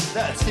 buddy,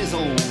 that's his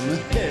own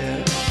head.